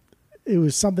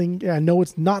something. Yeah, I know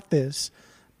it's not this,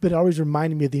 but it always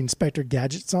reminded me of the Inspector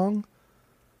Gadget song.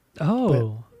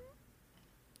 Oh,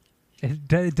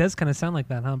 it does kind of sound like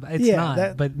that, huh? But it's Yeah,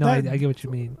 not. But no, I get what you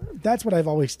mean. That's what I've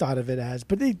always thought of it as.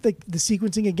 But the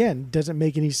sequencing again doesn't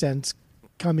make any sense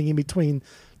coming in between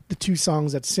the two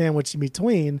songs that's sandwiched in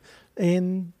between,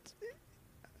 and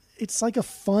it's like a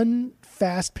fun,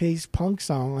 fast-paced punk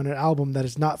song on an album that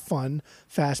is not fun,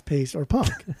 fast-paced, or punk.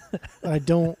 I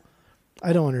don't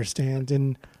understand.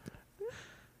 And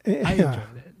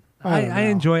I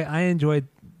enjoyed it.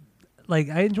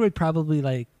 I enjoyed probably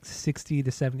like 60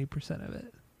 to 70% of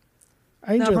it.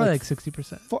 I enjoy probably like like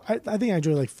 60%. I think I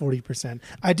enjoy like 40%.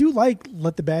 I do like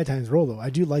 "Let the Bad Times Roll" though. I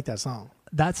do like that song.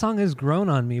 That song has grown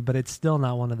on me, but it's still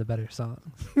not one of the better songs.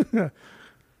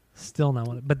 Still not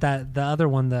one. But the other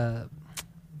one, the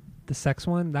sex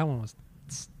one, that one was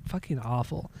fucking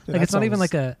awful. Yeah, Like that it's not song even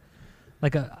was-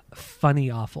 like a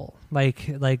funny awful. Like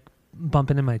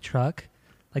bumping in my truck.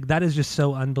 Like that is just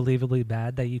so unbelievably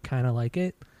bad that you kind of like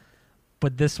it.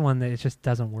 But this one, it just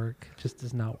doesn't work. It just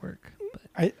does not work.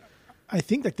 But I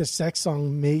think like the sex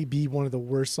song may be one of the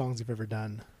worst songs you've ever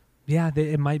done. yeah,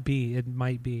 it might be. It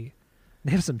might be.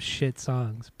 They have some shit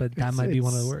songs, but that might be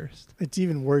one of the worst. It's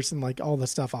even worse than like all the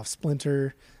stuff off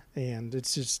Splinter, and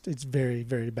it's very,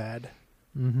 very bad.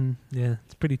 Mm-hmm. Yeah,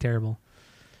 it's pretty terrible.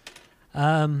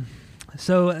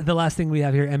 So the last thing we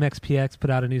have here, MXPX put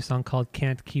out a new song called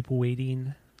 "Can't Keep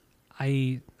Waiting."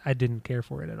 I didn't care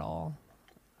for it at all.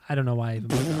 I don't know why I even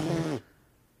put that.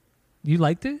 You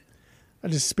liked it? I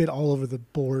just spit all over the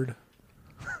board.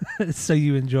 So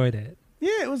you enjoyed it?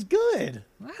 Yeah, it was good.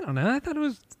 I don't know. I thought it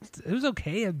was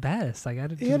okay at best. Like I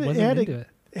just It wasn't into it.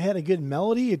 It had a good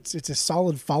melody. It's a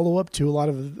solid follow up to a lot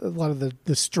of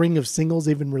the string of singles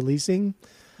they've been releasing.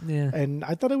 Yeah. And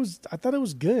I thought it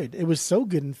was good. It was so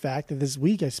good, in fact, that this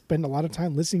week I spent a lot of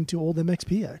time listening to old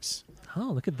MXPX.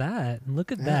 Oh, look at that!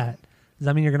 Look at Yeah. that. Does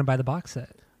that mean you're going to buy the box set?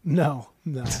 No.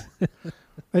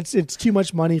 It's too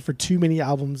much money for too many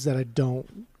albums that I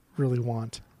don't really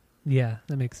want. Yeah,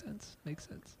 that makes sense.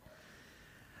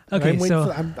 Okay,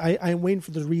 I'm waiting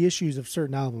for the reissues of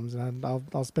certain albums, and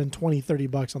I'll spend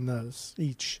 $20-$30 on those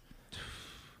each.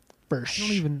 Bursh.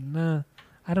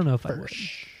 I don't know if I would.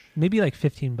 Bursh. Maybe like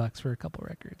 $15 for a couple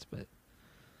records, but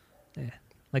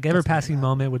like Ever Passing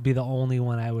Moment would be the only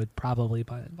one I would probably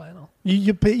buy in vinyl.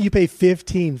 You pay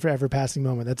 $15 for Ever Passing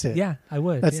Moment. That's it. Yeah, I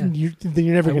would. That's yeah. then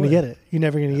you're never I going to would. get it. You're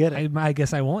never going to get it. I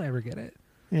guess I won't ever get it.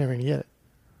 You're never going to get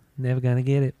Never gonna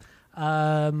get it.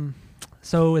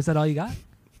 So is that all you got?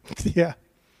 it. Yeah.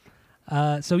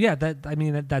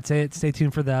 That's it. Stay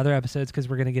tuned for the other episodes because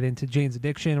we're going to get into Jane's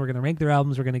Addiction. We're going to rank their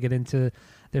albums. We're going to get into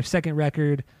their second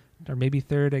record, or maybe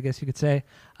third, I guess you could say.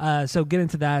 So get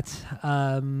into that.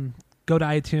 Go to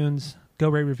iTunes. Go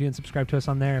rate, review, and subscribe to us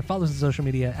on there. Follow us on social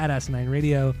media at Asinine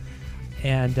Radio.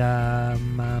 And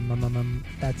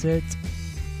that's it.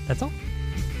 That's all.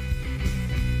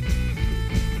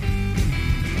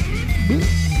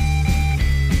 Boop.